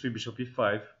 bishop g3, bishop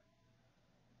e5.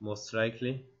 Most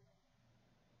likely.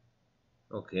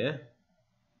 Okay.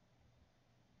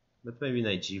 But maybe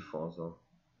knight g4 though.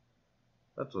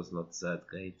 That was not that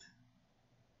great.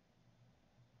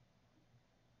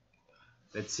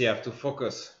 Let's see, I have to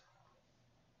focus.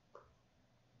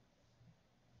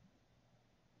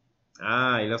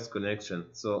 Ah, I lost connection.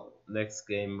 So next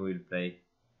game we'll play.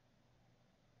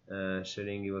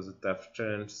 Schelling, it was a tough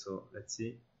challenge, so let's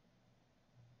see.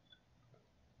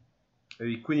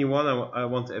 Maybe queen e1, I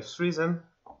want f3 then.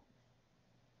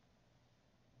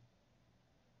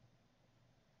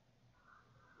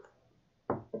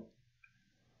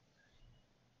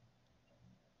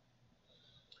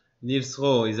 Niels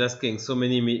Rowe is asking so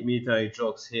many military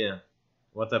jokes here.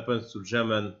 What happens to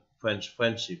German-French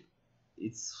friendship?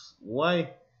 It's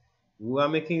why we are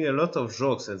making a lot of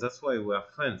jokes, and that's why we are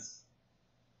friends.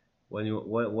 When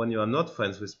you are not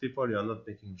friends with people, you are not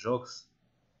making jokes.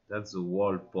 That's the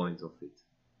whole point of it.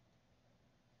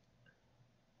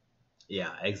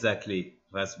 Yeah, exactly.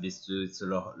 It's a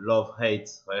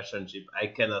love-hate relationship. I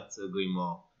cannot agree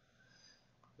more.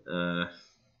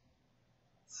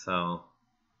 So,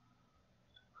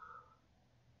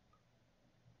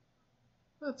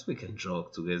 but we can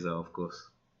joke together, of course.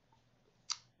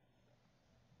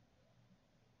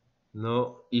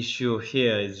 No issue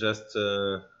here. It's just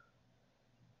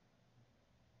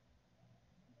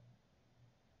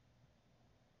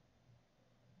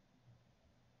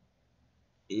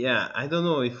yeah, I don't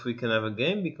know if we can have a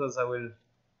game because I will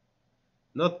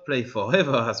not play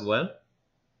forever as well.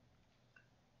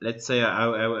 Let's say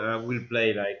I will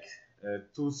play like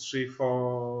 2, 3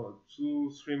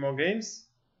 more games.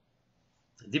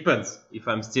 Depends if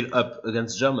I'm still up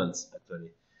against Germans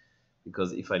actually,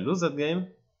 because if I lose that game,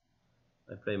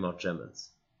 I play more Germans.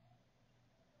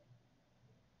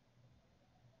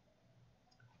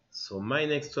 So my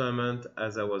next tournament,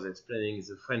 as I was explaining, is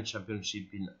the French Championship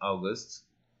in August.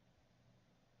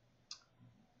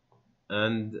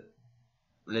 And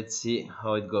let's see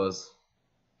how it goes.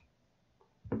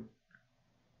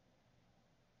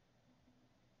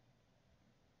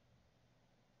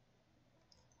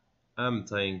 I'm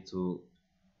trying to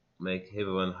make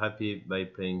everyone happy by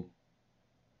playing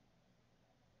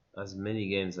as many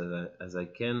games as I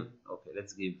can. Okay,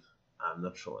 let's give... I'm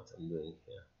not sure what I'm doing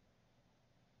here.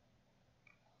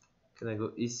 Can I go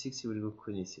e6? He will go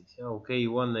queen e6. Yeah, okay,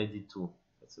 e1, knight d2.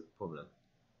 That's a problem.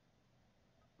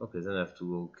 Okay, then I have to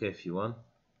go kf e1.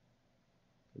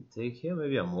 Can take here.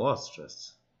 Maybe I'm worse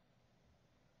just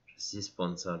these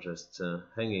pawns are just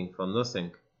hanging for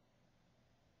nothing.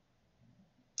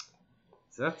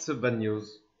 That's a bad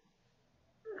news.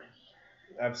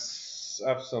 I have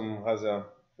some rather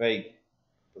vague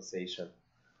possession.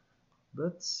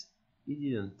 But he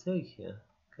didn't take here.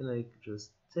 Can I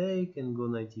just take and go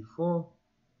 94?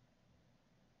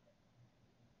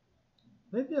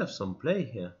 Maybe I have some play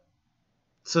here.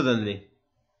 Suddenly.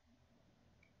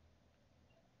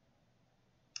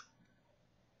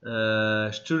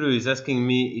 Stulu is asking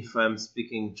me if I'm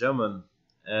speaking German,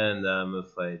 and I'm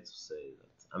afraid to say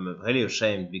that I'm really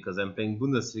ashamed because I'm playing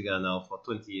Bundesliga now for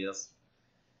 20 years.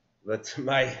 But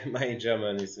my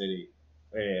German is really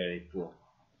poor.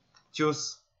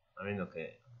 Tschüss. I mean,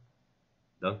 okay.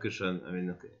 Dankeschön. I mean,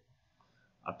 okay.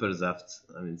 Apfelsaft.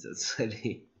 I mean,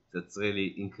 that's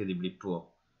really incredibly poor.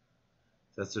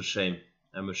 That's a shame.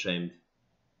 I'm ashamed.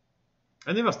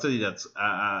 I never studied at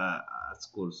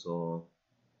school, so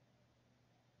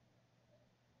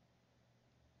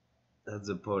that's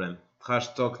the problem. Trash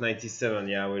Talk 97.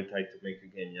 Yeah, I will try to make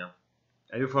a game. Yeah.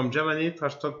 Are you from Germany?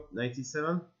 Trash Talk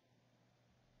 97.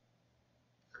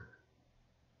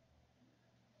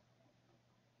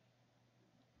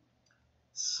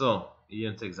 So he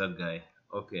didn't take that guy.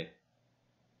 Okay.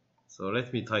 So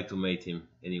let me try to mate him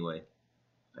anyway.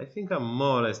 I think I'm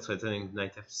more or less threatening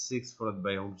knight f6 followed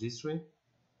by rook g3.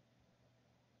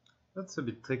 That's a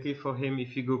bit tricky for him.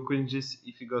 If he goes queen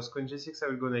g6, I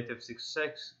will go knight f6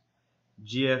 check,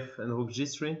 gf and rook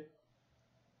g3.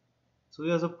 So he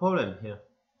has a problem here,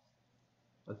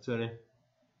 actually.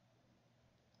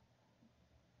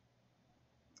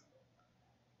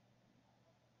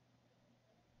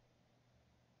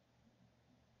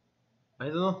 I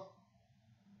don't know.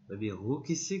 Maybe rook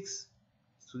e6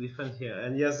 to defend here.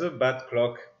 And he has a bad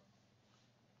clock.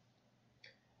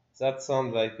 That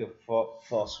sounds like a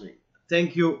 4-3.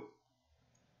 Thank you,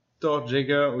 Thor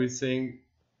Jagger, who is saying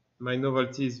my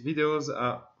novelties videos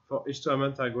are for each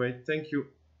tournament are great. Thank you.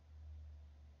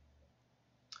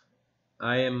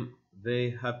 I am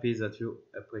very happy that you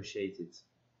appreciate it.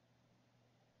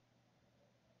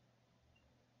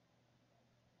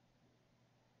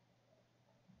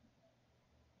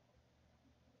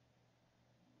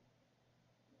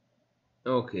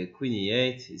 Okay, queen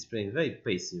e8 is playing very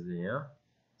passively here.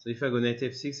 So if I go knight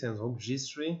f6 and rook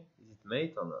g3, is it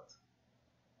mate or not?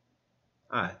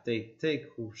 Ah, take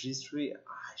rook g3.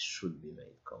 I should be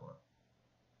mate, come on.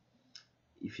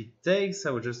 If he takes, I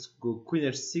will just go queen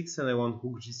h6 and I want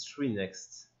rook g3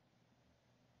 next.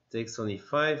 Takes on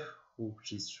e5, rook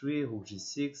g3, rook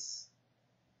g6.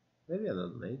 Maybe I'm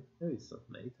not mate. Maybe it's not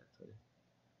mate actually.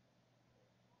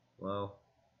 Wow.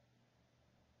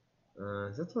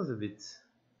 That was a bit...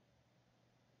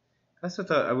 I thought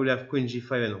I would have queen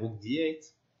g5 and rook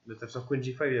d8, but after queen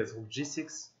g5 he has rook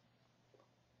g6.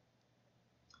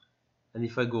 And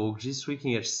if I go rook g3,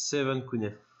 king h7,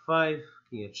 queen f5,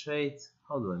 king h8,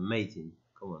 how do I mate him?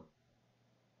 Come on.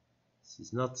 This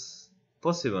is not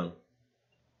possible.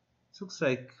 It looks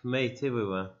like mate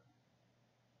everywhere.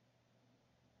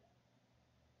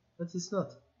 But it's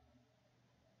not.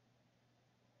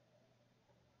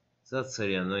 That's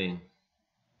really annoying.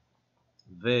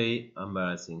 Very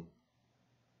embarrassing.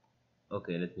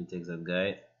 Okay, let me take that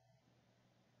guy.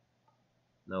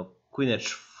 Now queen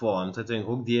h4. I'm threatening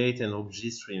rook d8 and rook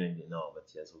g3 maybe. No, but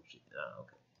he has rook g. Ah,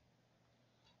 okay.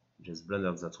 Just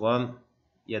blundered that one.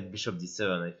 He had bishop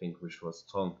d7, I think, which was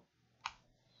strong.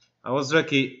 I was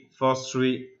lucky.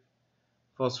 4-3.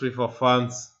 4-3 for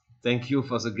France. Thank you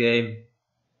for the game.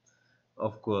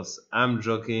 Of course, I'm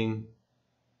joking.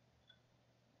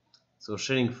 So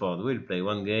Shellingford will play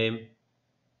one game.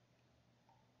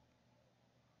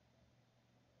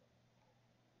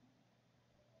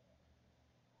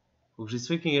 Rook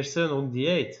g3, king h7, rook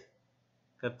d8.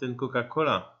 Captain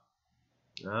Coca-Cola.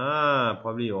 Ah,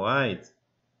 probably you're right.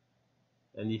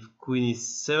 And if queen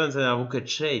e7, then rook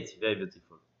h8. Very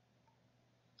beautiful.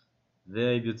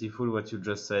 Very beautiful what you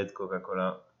just said,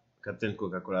 Coca-Cola. Captain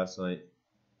Coca-Cola, sorry.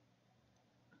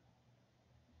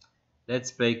 Let's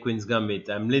play Queen's Gambit.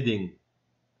 I'm leading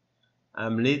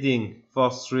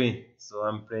 4-3, so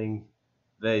I'm playing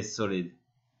very solid.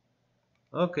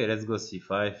 Okay, let's go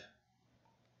c5.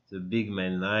 The big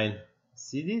main line.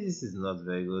 cd, this is not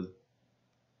very good.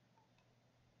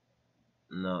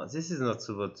 No, this is not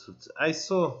super good. I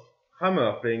saw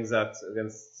Hammer playing that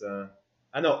against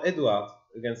Edward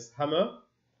against Hammer,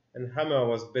 and Hammer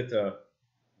was better,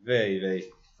 very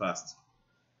fast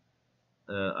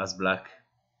as black.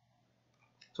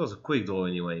 It was a quick draw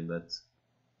anyway, but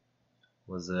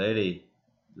was really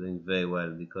doing very well,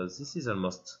 because this is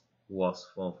almost worse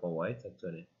for white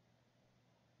actually.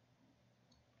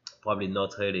 Probably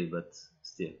not really, but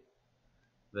still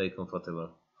very comfortable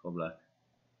for black.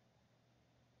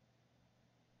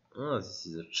 Oh, this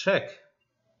is a check.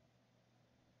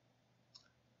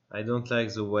 I don't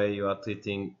like the way you are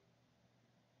treating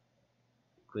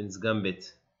Queen's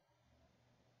Gambit.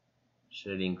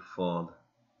 Shelling forward.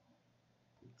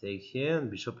 Take here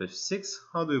and bishop f6.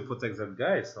 How do you protect that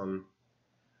guys on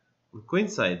queen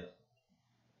side?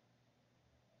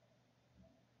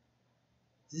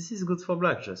 This is good for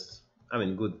black, just. I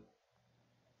mean, good.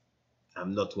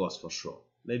 I'm not worse for sure.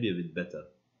 Maybe a bit better.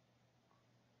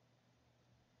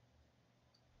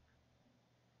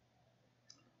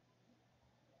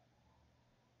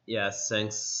 Yes,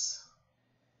 thanks.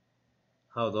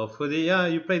 How do Freddy? Yeah,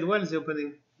 you played well the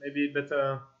opening. Maybe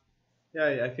better.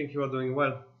 Yeah, I think you are doing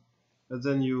well. But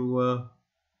then you were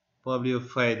probably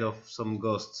afraid of some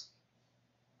ghost,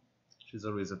 which is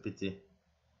always a pity.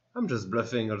 I'm just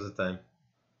bluffing all the time.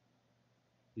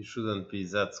 You shouldn't be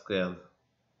that scared.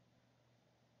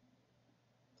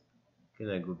 Can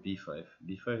I go b5?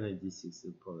 b5, knight d6 is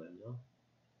the problem, no?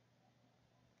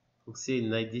 Rook c8,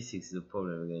 knight d6 is the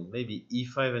problem again. Maybe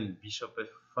e5 and bishop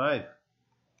f5.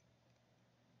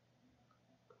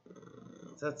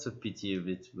 That's a pity a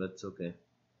bit, but okay.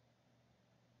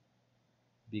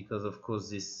 Because of course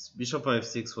this bishop on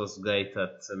f6 was great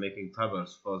at making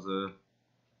troubles for the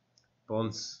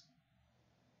pawns,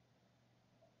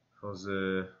 for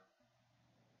the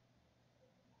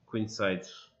queen side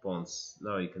pawns.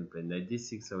 Now you can play knight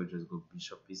d6. I will just go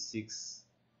bishop e6.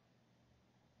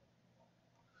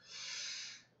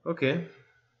 Okay.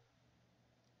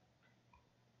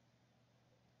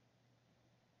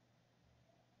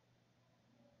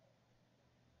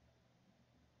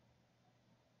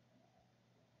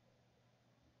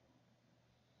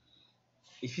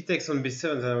 If he takes on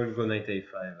b7, then I will go knight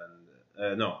a5,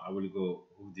 and no, I will go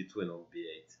rook d2 and rook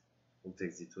b8. Rook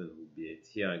takes d2 and rook b8.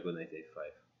 Here I go knight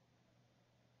a5.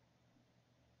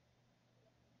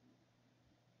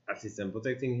 At least I'm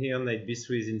protecting here. Knight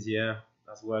b3 is in the air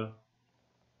as well.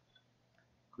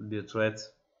 Could be a threat.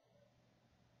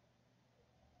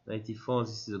 Knight e4,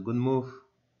 this is a good move.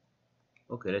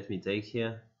 Okay, let me take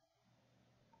here.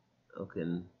 Okay,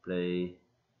 and play.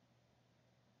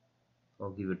 I'll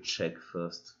give a check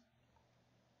first.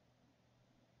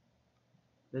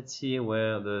 Let's see,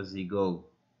 where does he go?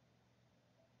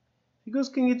 If he goes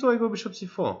king e2, I go bishop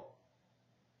c4.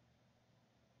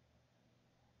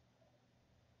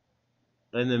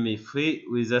 Enemy free,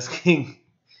 who is asking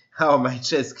how my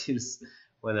chess skills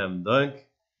when I'm drunk.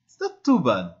 It's not too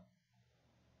bad.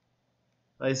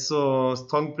 I saw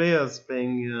strong players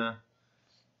playing.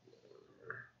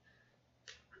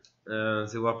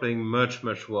 They were playing much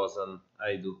worse than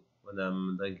I do when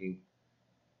I'm drinking.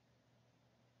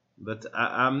 But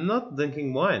I'm not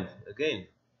drinking wine again.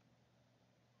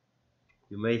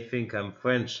 You may think I'm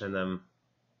French and I'm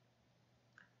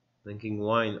drinking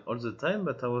wine all the time,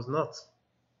 but I was not.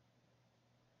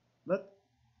 But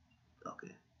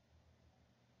okay.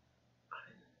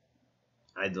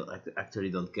 I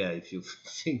actually don't care if you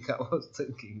think I was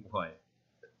drinking wine.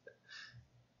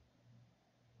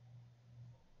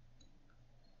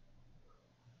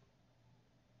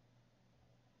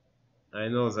 I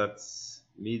know that's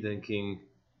me thinking.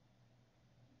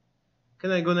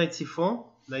 Can I go knight c4?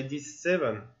 Knight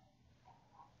d7.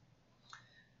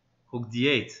 Rook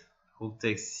d8. Rook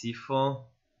takes c4.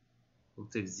 Rook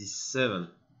takes d7.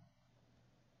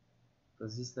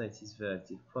 Because this knight is very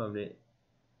active. Probably.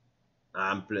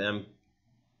 I'm.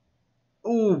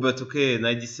 Oh, but okay.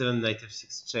 Knight d7, knight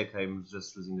f6 check. I'm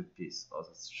just losing a piece. Oh,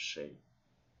 that's a shame.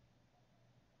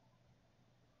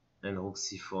 And rook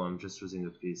c4, I'm just losing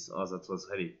a piece. Oh, that was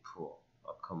really poor.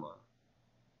 Oh, come on.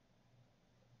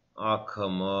 Oh,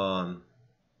 come on.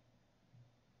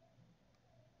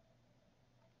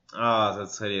 Ah,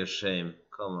 that's really a shame.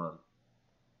 Come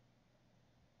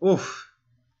on. Oof.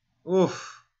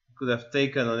 Oof. Could have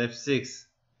taken on f6.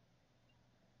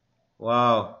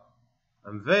 Wow.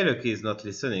 I'm very lucky he's not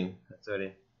listening,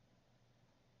 actually.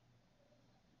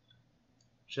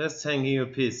 Just hanging a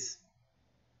piece.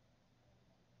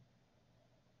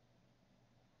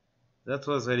 That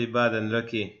was really bad and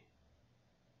lucky.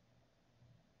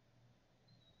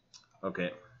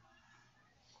 Okay.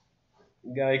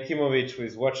 Guy Kimovic, who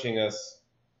is watching us,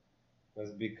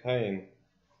 must be crying.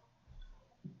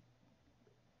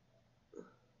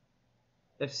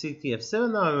 F6,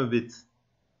 F7, now I'm a bit...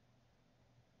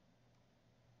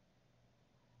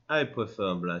 I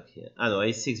prefer black here. Ah no,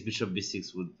 A6, bishop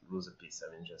B6 would lose a piece.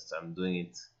 I mean, just I'm doing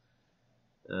it.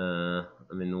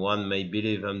 I mean, one may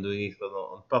believe I'm doing it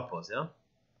on purpose, yeah?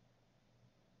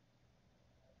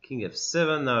 King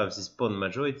F7, now I have this pawn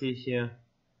majority here.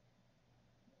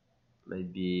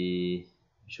 Maybe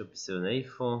bishop E7,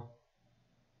 A4.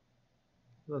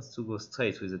 He wants to go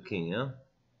straight with the king, yeah?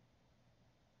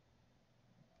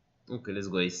 Okay, let's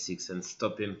go A6 and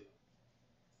stop him.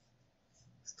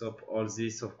 Stop all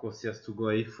this, of course he has to go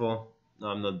A4. No,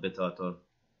 I'm not better at all.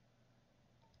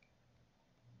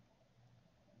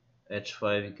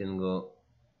 H5, he can go.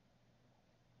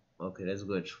 Okay, let's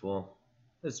go H4.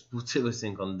 Let's put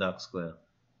everything on dark square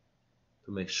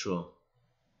to make sure.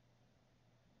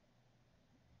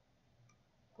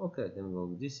 Okay, I can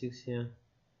go D6 here.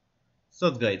 It's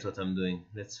not great what I'm doing,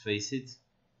 let's face it.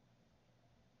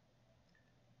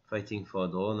 Fighting for a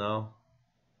draw now.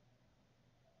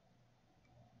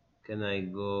 Can I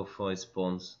go for his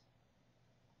pawns?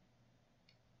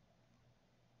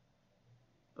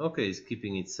 Okay, he's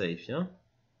keeping it safe, yeah?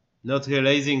 Not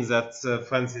realizing that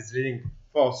France is leading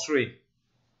 4-3.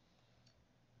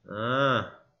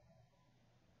 Ah.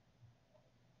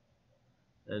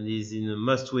 And he's in a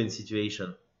must-win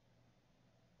situation.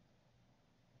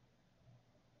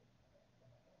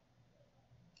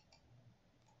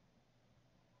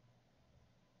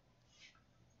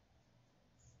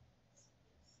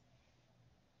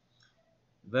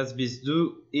 What this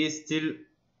do is still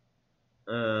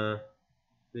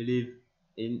believe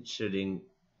in shelling.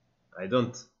 I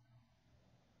don't.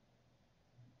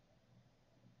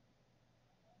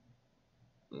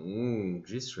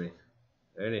 G3.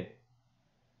 Really?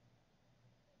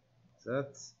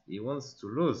 That he wants to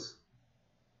lose.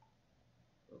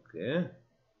 Okay.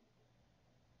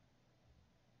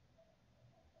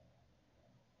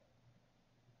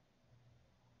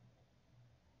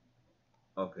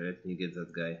 Okay, let me get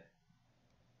that guy.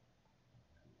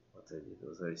 What I did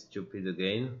was very stupid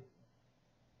again.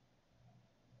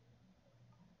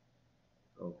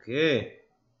 Okay.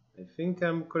 I think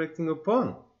I'm collecting a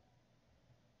pawn.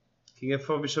 King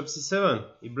F4, bishop C7.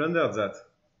 He blundered that.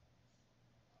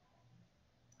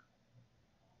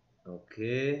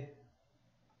 Okay.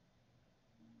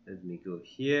 Let me go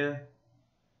here.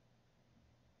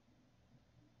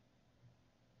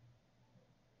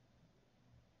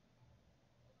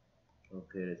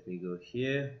 Okay, let me go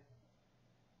here.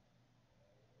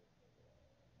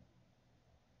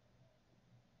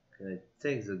 Can I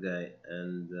take the guy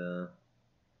and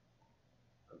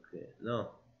okay, no.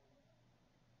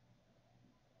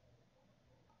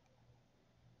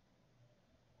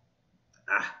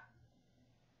 Ah!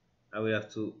 I will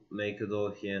have to make a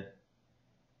draw here.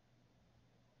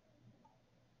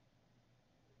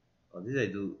 Or did I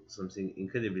do something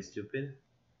incredibly stupid?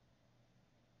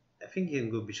 I think he can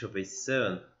go bishop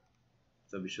a7.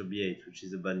 So bishop b8, which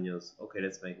is a bad news. Okay,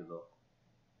 let's make a draw.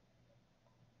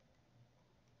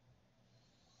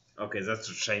 Okay, that's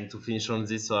a shame to finish on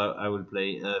this, so I will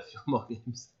play a few more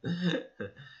games.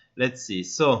 Let's see.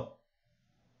 So,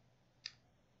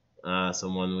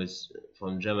 someone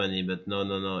from Germany, but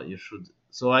no, you should.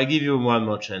 So I give you one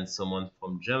more chance. Someone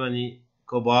from Germany,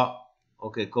 Cobra.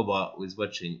 Okay, Cobra who is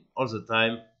watching all the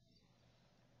time,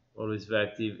 always very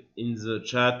active in the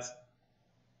chat.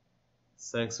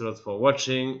 Thanks a lot for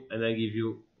watching, and I give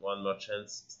you one more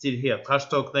chance. Still here, Trash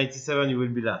Talk 97. You will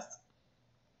be last.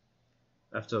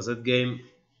 After that game,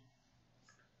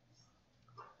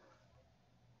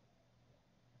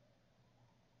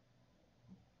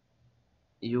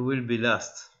 you will be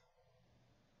last.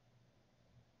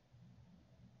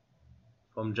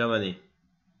 From Germany.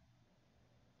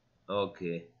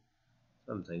 Okay.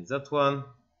 Sometimes that one.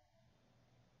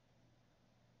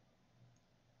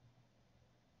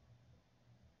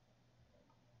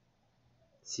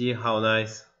 See how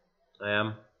nice I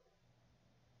am.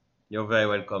 You're very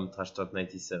welcome, Trash Talk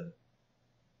 97.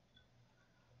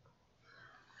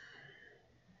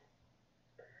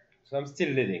 So I'm still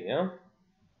leading, yeah?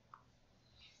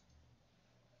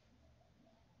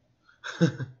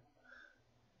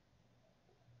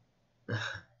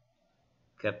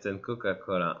 Captain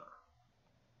Coca-Cola.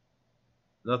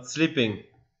 Not sleeping.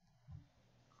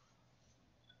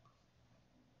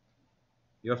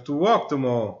 You have to work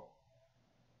tomorrow.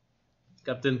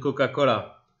 Captain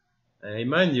Coca-Cola, I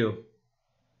remind you,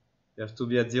 you have to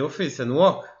be at the office and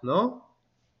work, no?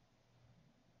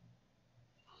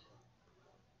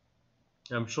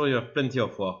 I'm sure you have plenty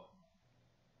of work.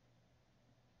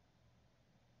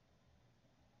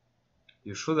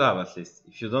 You should have at least.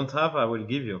 If you don't have, I will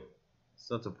give you. It's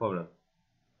not a problem.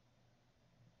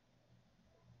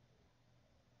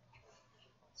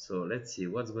 So let's see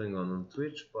what's going on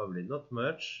Twitch. Probably not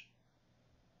much.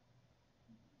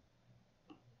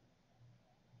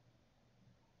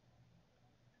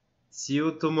 See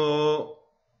you tomorrow.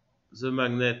 The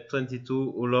Magnet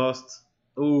 22 who lost.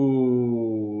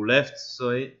 Ooh, left,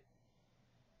 sorry.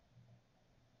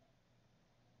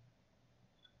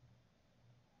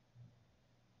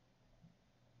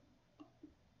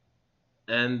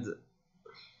 And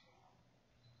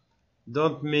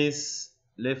don't miss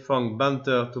Le Fong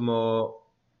Banter tomorrow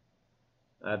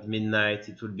at midnight.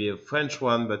 It will be a French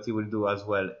one, but he will do as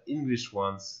well English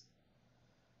ones.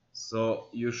 So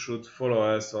you should follow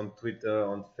us on Twitter,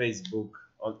 on Facebook,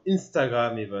 on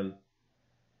Instagram even.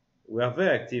 We are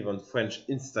very active on French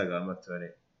Instagram actually.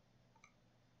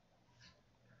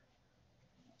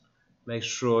 Make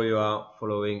sure you are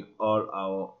following all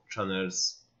our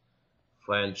channels,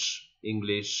 French,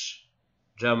 English,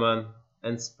 German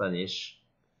and Spanish,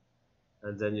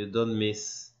 and then you don't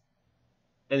miss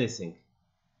anything.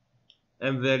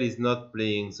 MVL is not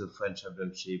playing the French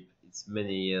Championship. It's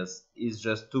many years. It's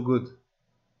just too good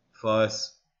for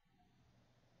us.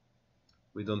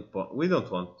 We don't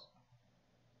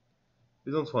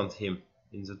want him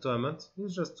in the tournament.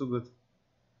 He's just too good.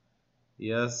 He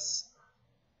has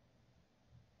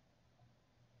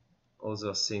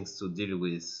other things to deal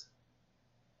with.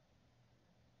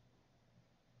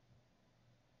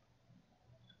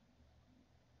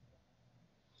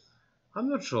 I'm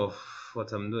not sure of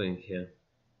what I'm doing here.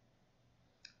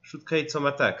 Should create some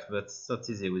attack, but it's not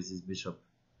easy with this bishop.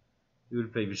 You will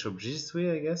play bishop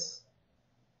g3, I guess?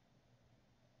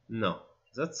 No,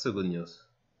 that's the good news.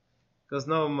 Because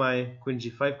now my queen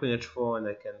g5, queen h4, and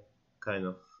I can kind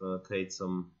of create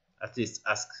some, at least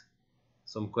ask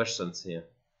some questions here.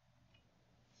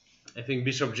 I think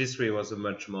bishop g3 was a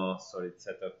much more solid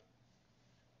setup.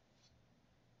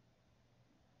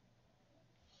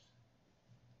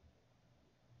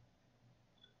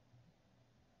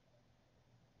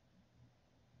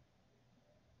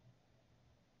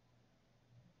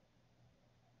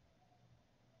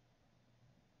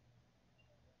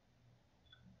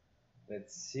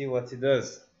 Let's see what he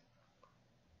does.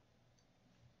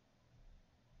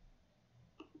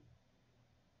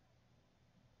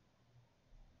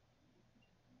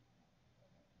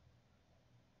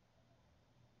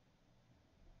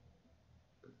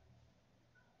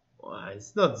 Wow,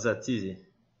 it's not that easy.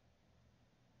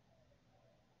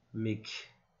 Mick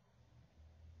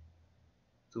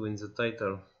to win the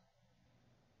title.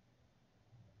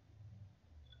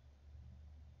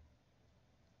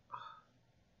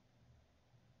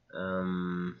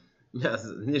 Yes,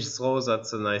 Nils Rose,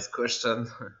 that's a nice question.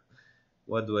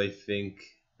 What do I think?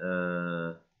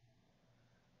 The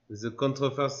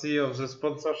controversy of the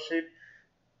sponsorship.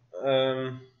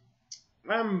 I'm,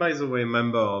 by the way,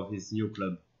 member of his new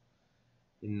club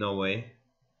in Norway.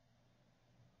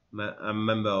 I'm a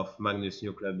member of Magnus'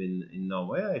 new club in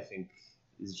Norway. I think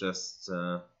it's just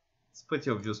it's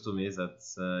pretty obvious to me that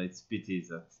it's pity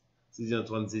that they didn't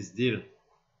want this deal,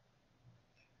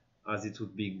 as it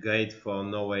would be great for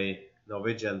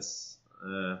Norwegians,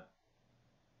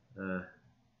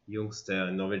 youngster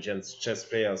and Norwegian chess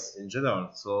players in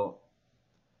general. So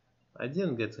I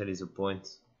didn't get really the point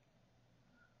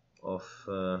of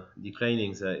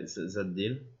declining that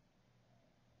deal.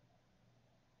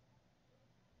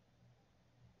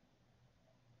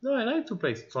 No, I like to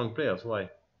play strong players. Why?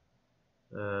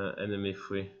 Enemy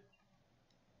free.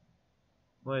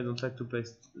 Why I don't like to play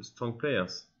strong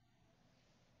players?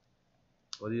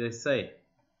 What did I say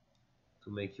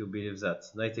to make you believe that?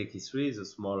 Knight e3 is a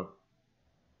small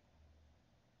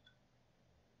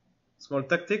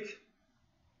tactic,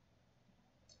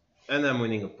 and I'm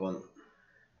winning a pawn.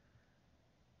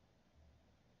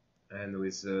 And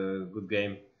with a good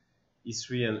game,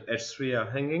 e3 and h3 are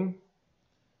hanging.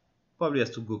 Probably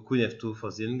has to go queen f2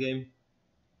 for the endgame.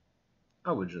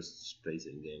 I will just play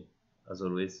the endgame, as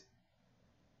always.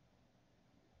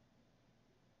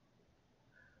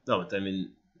 No, but I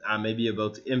mean, maybe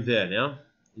about MVL, yeah,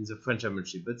 in the French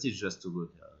Championship, but it's just too good.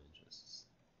 Yeah, I mean,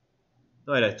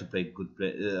 no, I like to play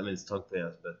strong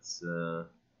players, but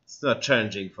it's not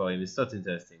challenging for him. It's not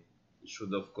interesting. He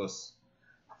should, of course,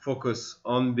 focus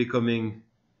on becoming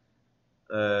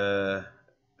a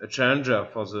challenger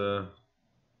for the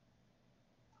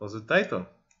title.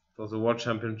 for the world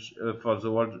champion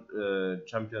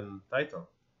champion title.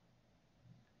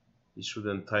 He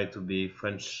shouldn't try to be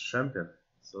French champion,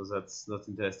 so that's not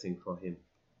interesting for him.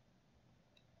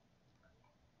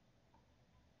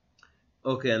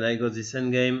 Okay, and I got this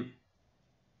endgame.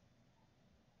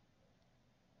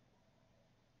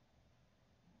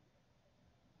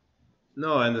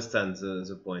 No, I understand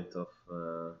the point of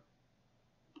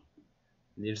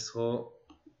Niels Rowe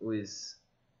with...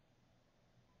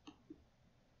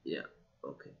 Yeah,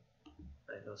 okay.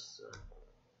 I lost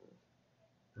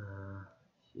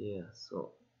here,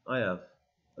 so I have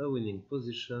a winning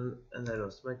position and I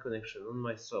lost my connection on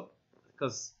my sub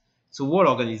because it's a whole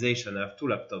organization. I have two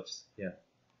laptops here.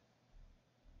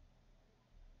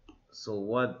 So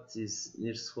what is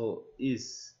Niels Rowe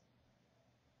is...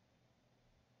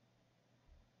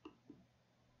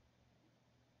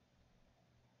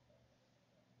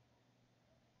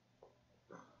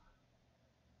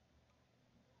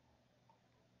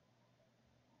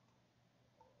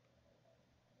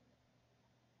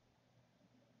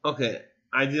 Okay,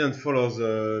 I didn't follow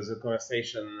the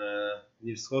conversation,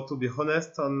 Niels Rowe, to be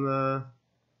honest, on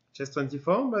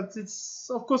Chess24, but it's,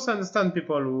 of course, I understand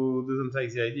people who doesn't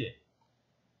like the idea.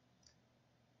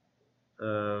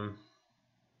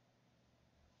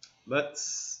 But,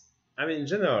 I mean, in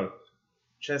general,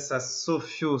 chess has so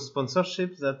few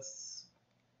sponsorships that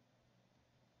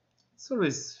it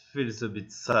always feels a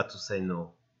bit sad to say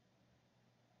no.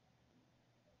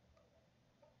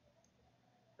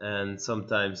 And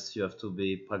sometimes you have to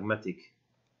be pragmatic.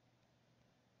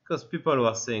 Because people who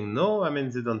are saying no, I mean,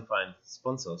 they don't find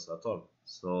sponsors at all.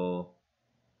 So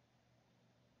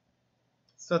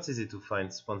it's not easy to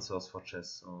find sponsors for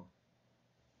chess. So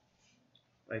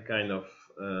I kind of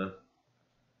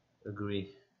agree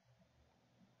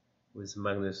with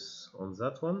Magnus on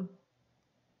that one.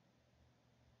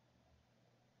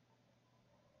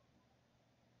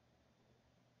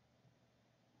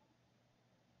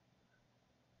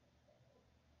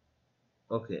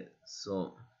 Okay,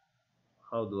 so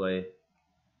how do I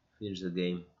finish the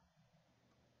game?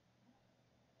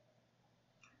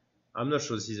 I'm not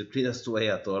sure this is the cleanest way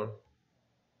at all.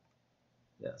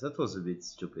 Yeah, that was a bit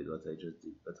stupid what I just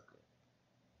did, but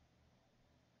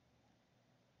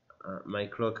okay. My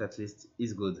clock at least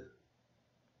is good.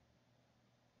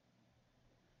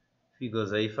 If he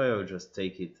goes a5, I will just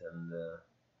take it, and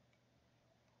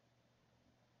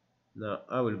now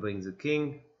I will bring the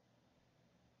king.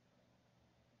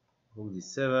 Rook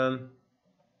d7.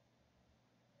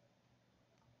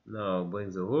 Now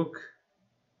bring the rook.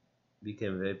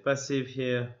 Became very passive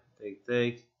here. Take,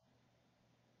 take.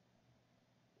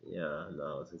 Yeah,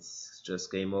 now it's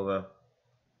just game over.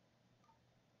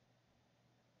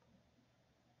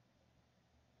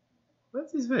 But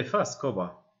it's very fast,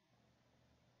 Cobra.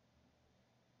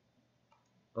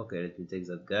 Okay, let me take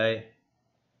that guy.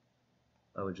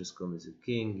 I will just come with the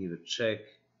king, give a check.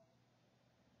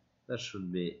 That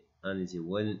should be an easy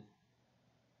win.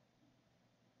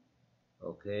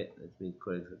 Okay, let me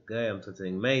correct that guy. I'm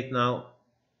threatening mate now.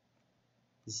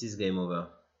 This is game over.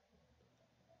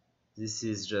 This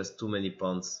is just too many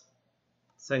pawns.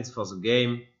 Thanks for the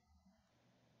game.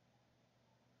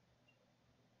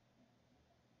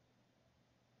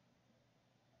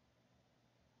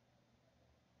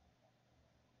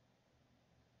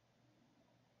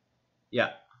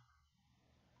 Yeah.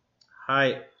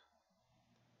 Hi.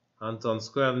 Anton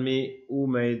squared me. Who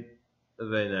made a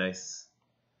very nice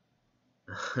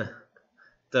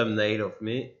thumbnail of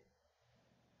me.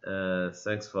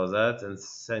 Thanks for that, and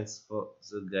thanks for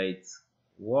the great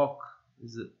work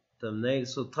with the thumbnail.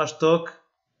 So trash talk,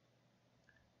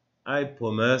 I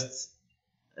promised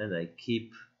and I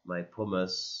keep my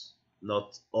promise.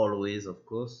 Not always, of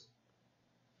course,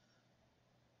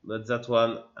 but that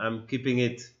one I'm keeping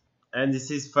it. And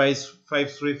this is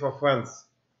 5-3 for France.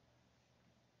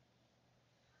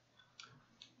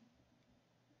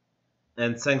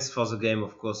 And thanks for the game,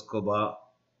 of course, Cobra.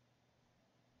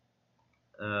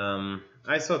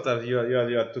 I thought that you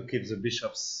had to keep the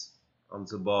bishops on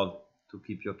the board to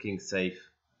keep your king safe.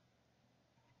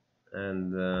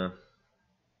 And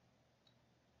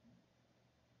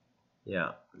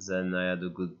yeah, then I had a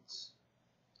good,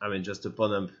 I mean, just a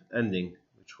pawn ending,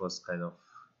 which was kind of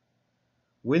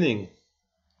winning.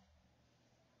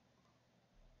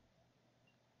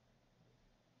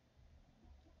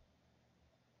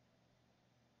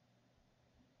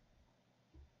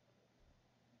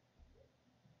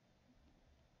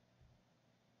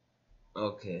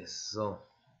 Okay, so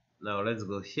now let's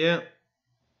go here.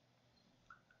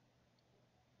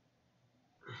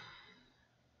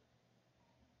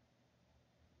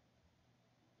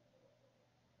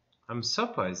 I'm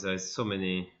surprised there's so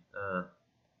many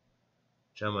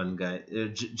German guy,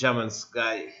 German's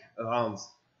guy around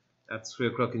at 3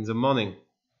 o'clock in the morning.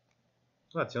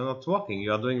 What, you're not working?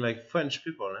 You are doing like French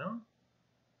people, huh?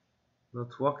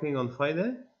 Not working on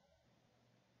Friday?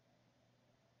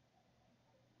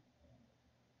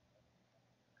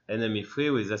 Enemy 3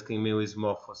 who is asking me who is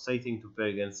more frustrating to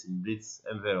play against in Blitz,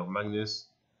 MVL or Magnus.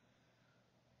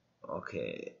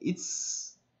 Okay,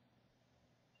 it's...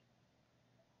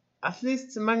 At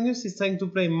least Magnus is trying to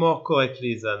play more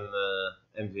correctly than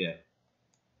MVL.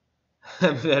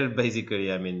 MVL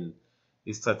basically, I mean,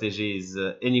 his strategy is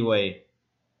anyway,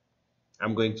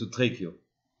 I'm going to trick you.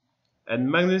 And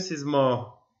Magnus is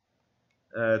more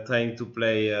trying to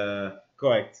play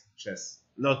correct chess.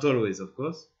 Not always, of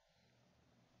course.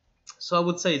 So I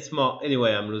would say it's more,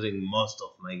 anyway, I'm losing most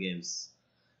of my games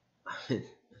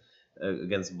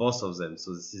against both of them.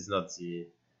 So this is not the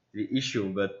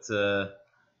issue. But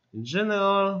in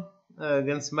general,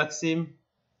 against Maxim,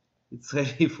 it's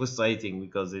really frustrating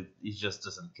because he just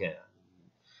doesn't care.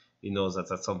 He knows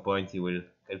that at some point he will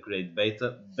calculate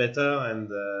better and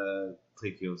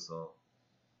trick you. So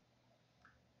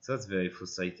that's very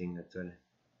frustrating, actually.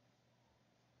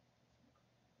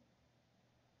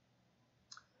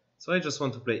 So I just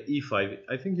want to play e5.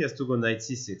 I think he has to go knight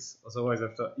c6. Otherwise,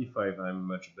 after e5, I'm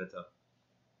much better.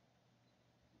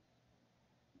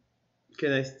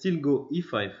 Can I still go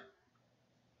e5?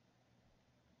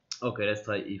 Okay, let's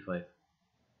try e5.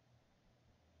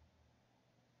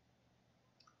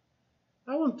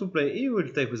 I want to play, he will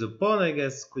take with a pawn, I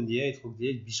guess. Queen d8, rook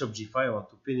d8, bishop g5, I want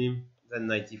to pin him. Then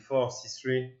knight e4,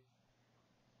 c3.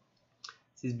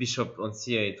 This bishop on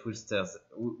c8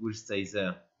 will stay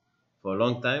there for a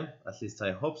long time, at least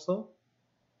I hope so.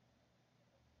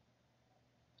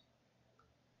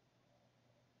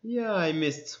 Yeah, I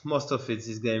missed most of it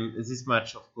this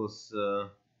match, of course.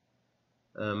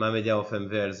 Mamedov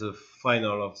MVL, the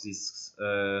final of this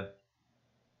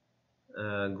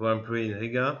Grand Prix in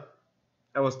Riga.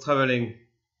 I was traveling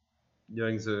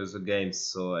during the games,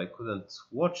 so I couldn't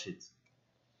watch it.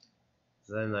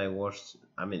 Then I watched,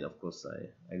 I mean, of course,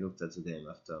 I looked at the game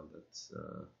after, but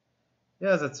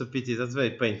yeah, that's a pity. That's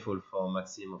very painful for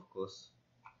Maxim, of course.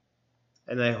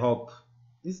 And I hope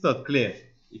it's not clear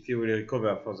if he will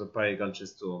recover for the Paris Grand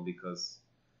Chess Tour, because,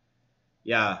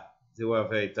 yeah, they were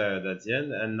very tired at the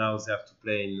end, and now they have to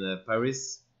play in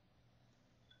Paris.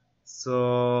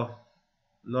 So,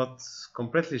 not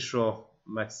completely sure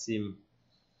Maxim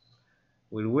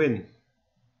will win.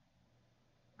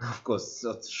 Of course,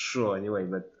 not sure anyway,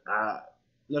 but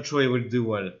not sure he will do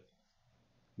well,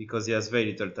 because he has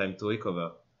very little time to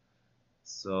recover.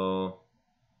 So,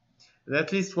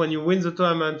 at least when you win the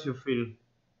tournament,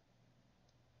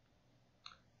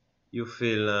 you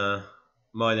feel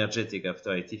more energetic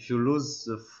after it. If you lose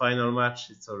the final match,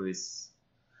 it's always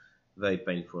very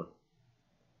painful.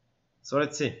 So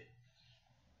let's see.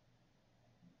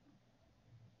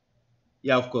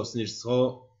 Yeah, of course, Niels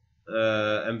Rowe.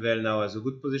 MVL now has a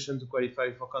good position to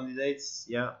qualify for candidates.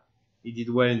 Yeah, he did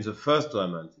well in the first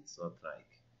tournament. It's not like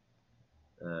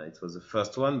it was the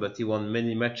first one, but he won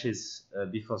many matches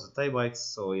before the tie breaks,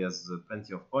 so he has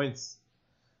plenty of points.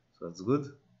 So that's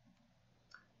good.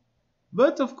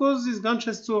 But of course, this Grand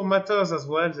Chess Tour matters as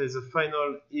well. There's a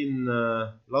final in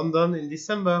London in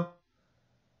December.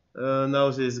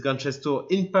 Now there's Grand Chess Tour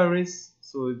in Paris,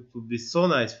 so it would be so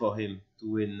nice for him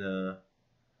to win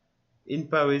in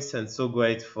Paris, and so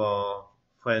great for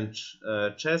French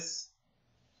chess.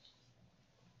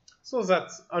 So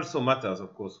that also matters,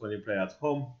 of course, when you play at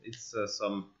home. It's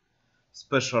some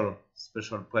special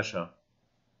pressure.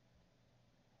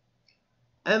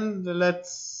 And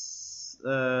let's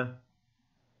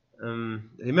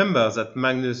remember that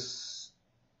Magnus,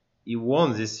 he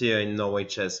won this year in Norway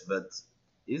chess, but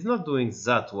he's not doing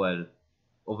that well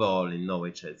overall in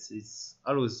Norway chess. It's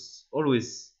always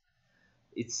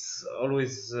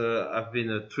have been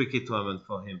a tricky tournament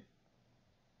for him.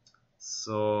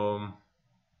 So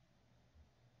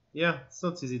yeah, it's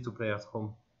not easy to play at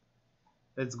home.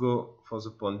 Let's go for the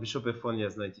pawn. Bishop f1, he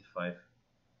has 95.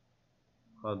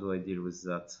 How do I deal with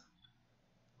that?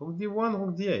 Rook d1,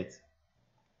 rook d8.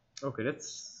 Okay,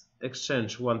 let's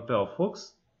exchange one pair of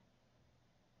rooks.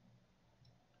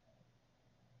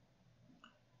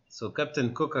 So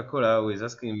Captain Coca-Cola is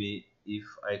asking me if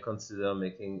I consider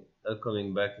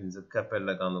coming back in the Capelle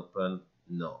Lagrange Open.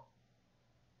 No,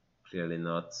 clearly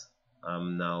not.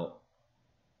 Now,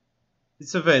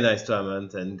 it's a very nice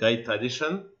tournament and great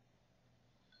tradition.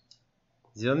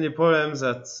 The only problem is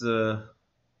that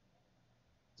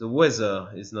the weather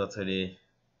is not really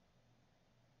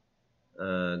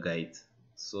great.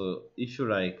 So if you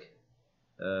like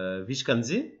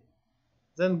Vishkanzi,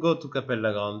 then go to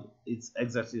Capella Ground. It's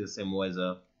exactly the same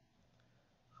weather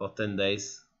for 10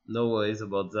 days. No worries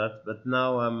about that. But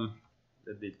now I'm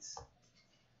a bit...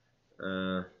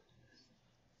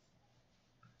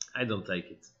 I don't like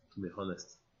it, to be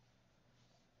honest.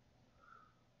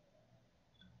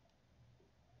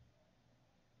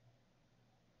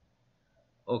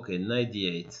 Okay, knight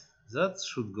d8. That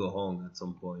should go wrong at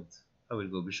some point. I will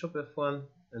go bishop f1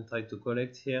 and try to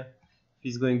collect here. If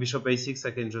he's going bishop a6,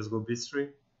 I can just go b3.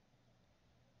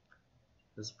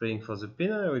 Just playing for the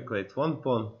pin, I will collect one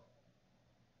pawn.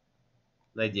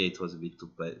 Knight d8 was a bit too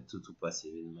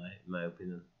passive in my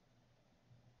opinion.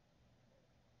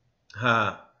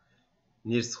 Ha!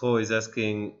 Niels Rowe is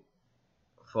asking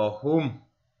for whom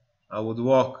I would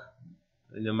work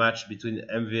in a match between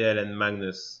MVL and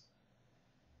Magnus.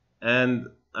 And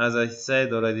as I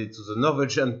said already to the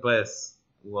Norwegian press,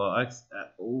 who are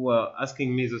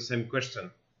asking me the same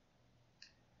question,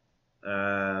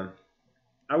 I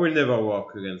will never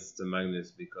work against Magnus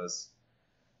because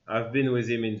I've been with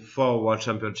him in 4 World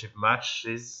Championship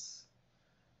matches,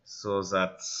 so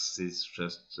that is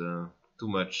just too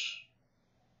much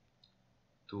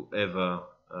to ever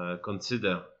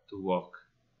consider to work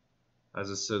as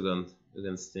a second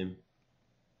against him.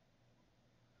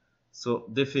 So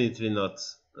definitely not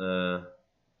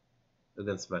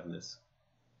against Magnus.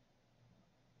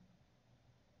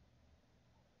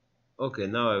 Okay,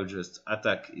 now I will just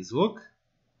attack his rook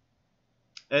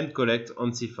and collect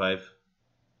on c5.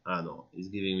 Ah no, he's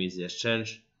giving me the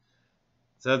exchange.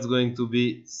 That's going to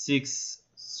be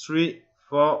 6-3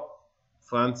 for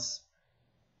France.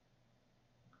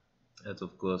 And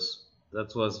of course,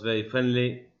 that was very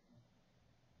friendly.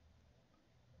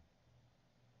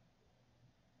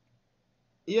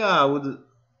 Yeah, I would.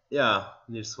 Yeah,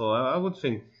 Niels Rowe, I would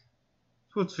think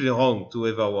it would feel wrong to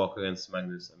ever work against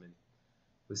Magnus. I mean,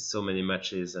 with so many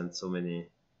matches and so many,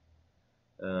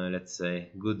 let's say,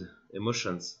 good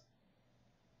emotions.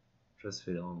 Just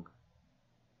feel wrong.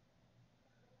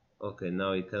 Okay,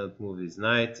 now he cannot move his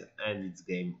knight, and it's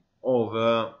game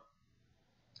over.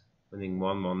 Winning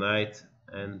one more knight,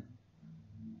 and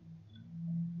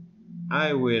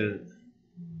I will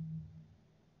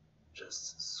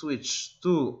just switch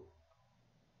to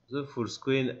the full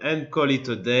screen and call it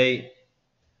a day.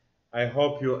 I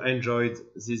hope you enjoyed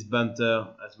this banter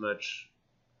as much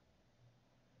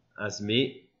as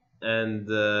me, and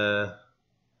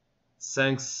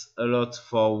thanks a lot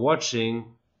for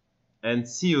watching, and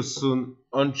see you soon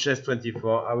on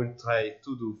Chess24. I will try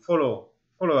to do follow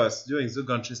us during the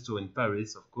Grand Chess Tour in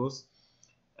Paris, of course,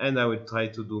 and I will try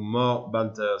to do more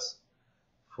banters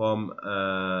from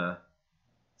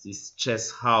this chess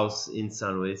house in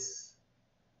St. Louis.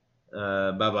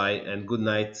 Bye bye and good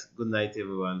night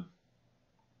everyone.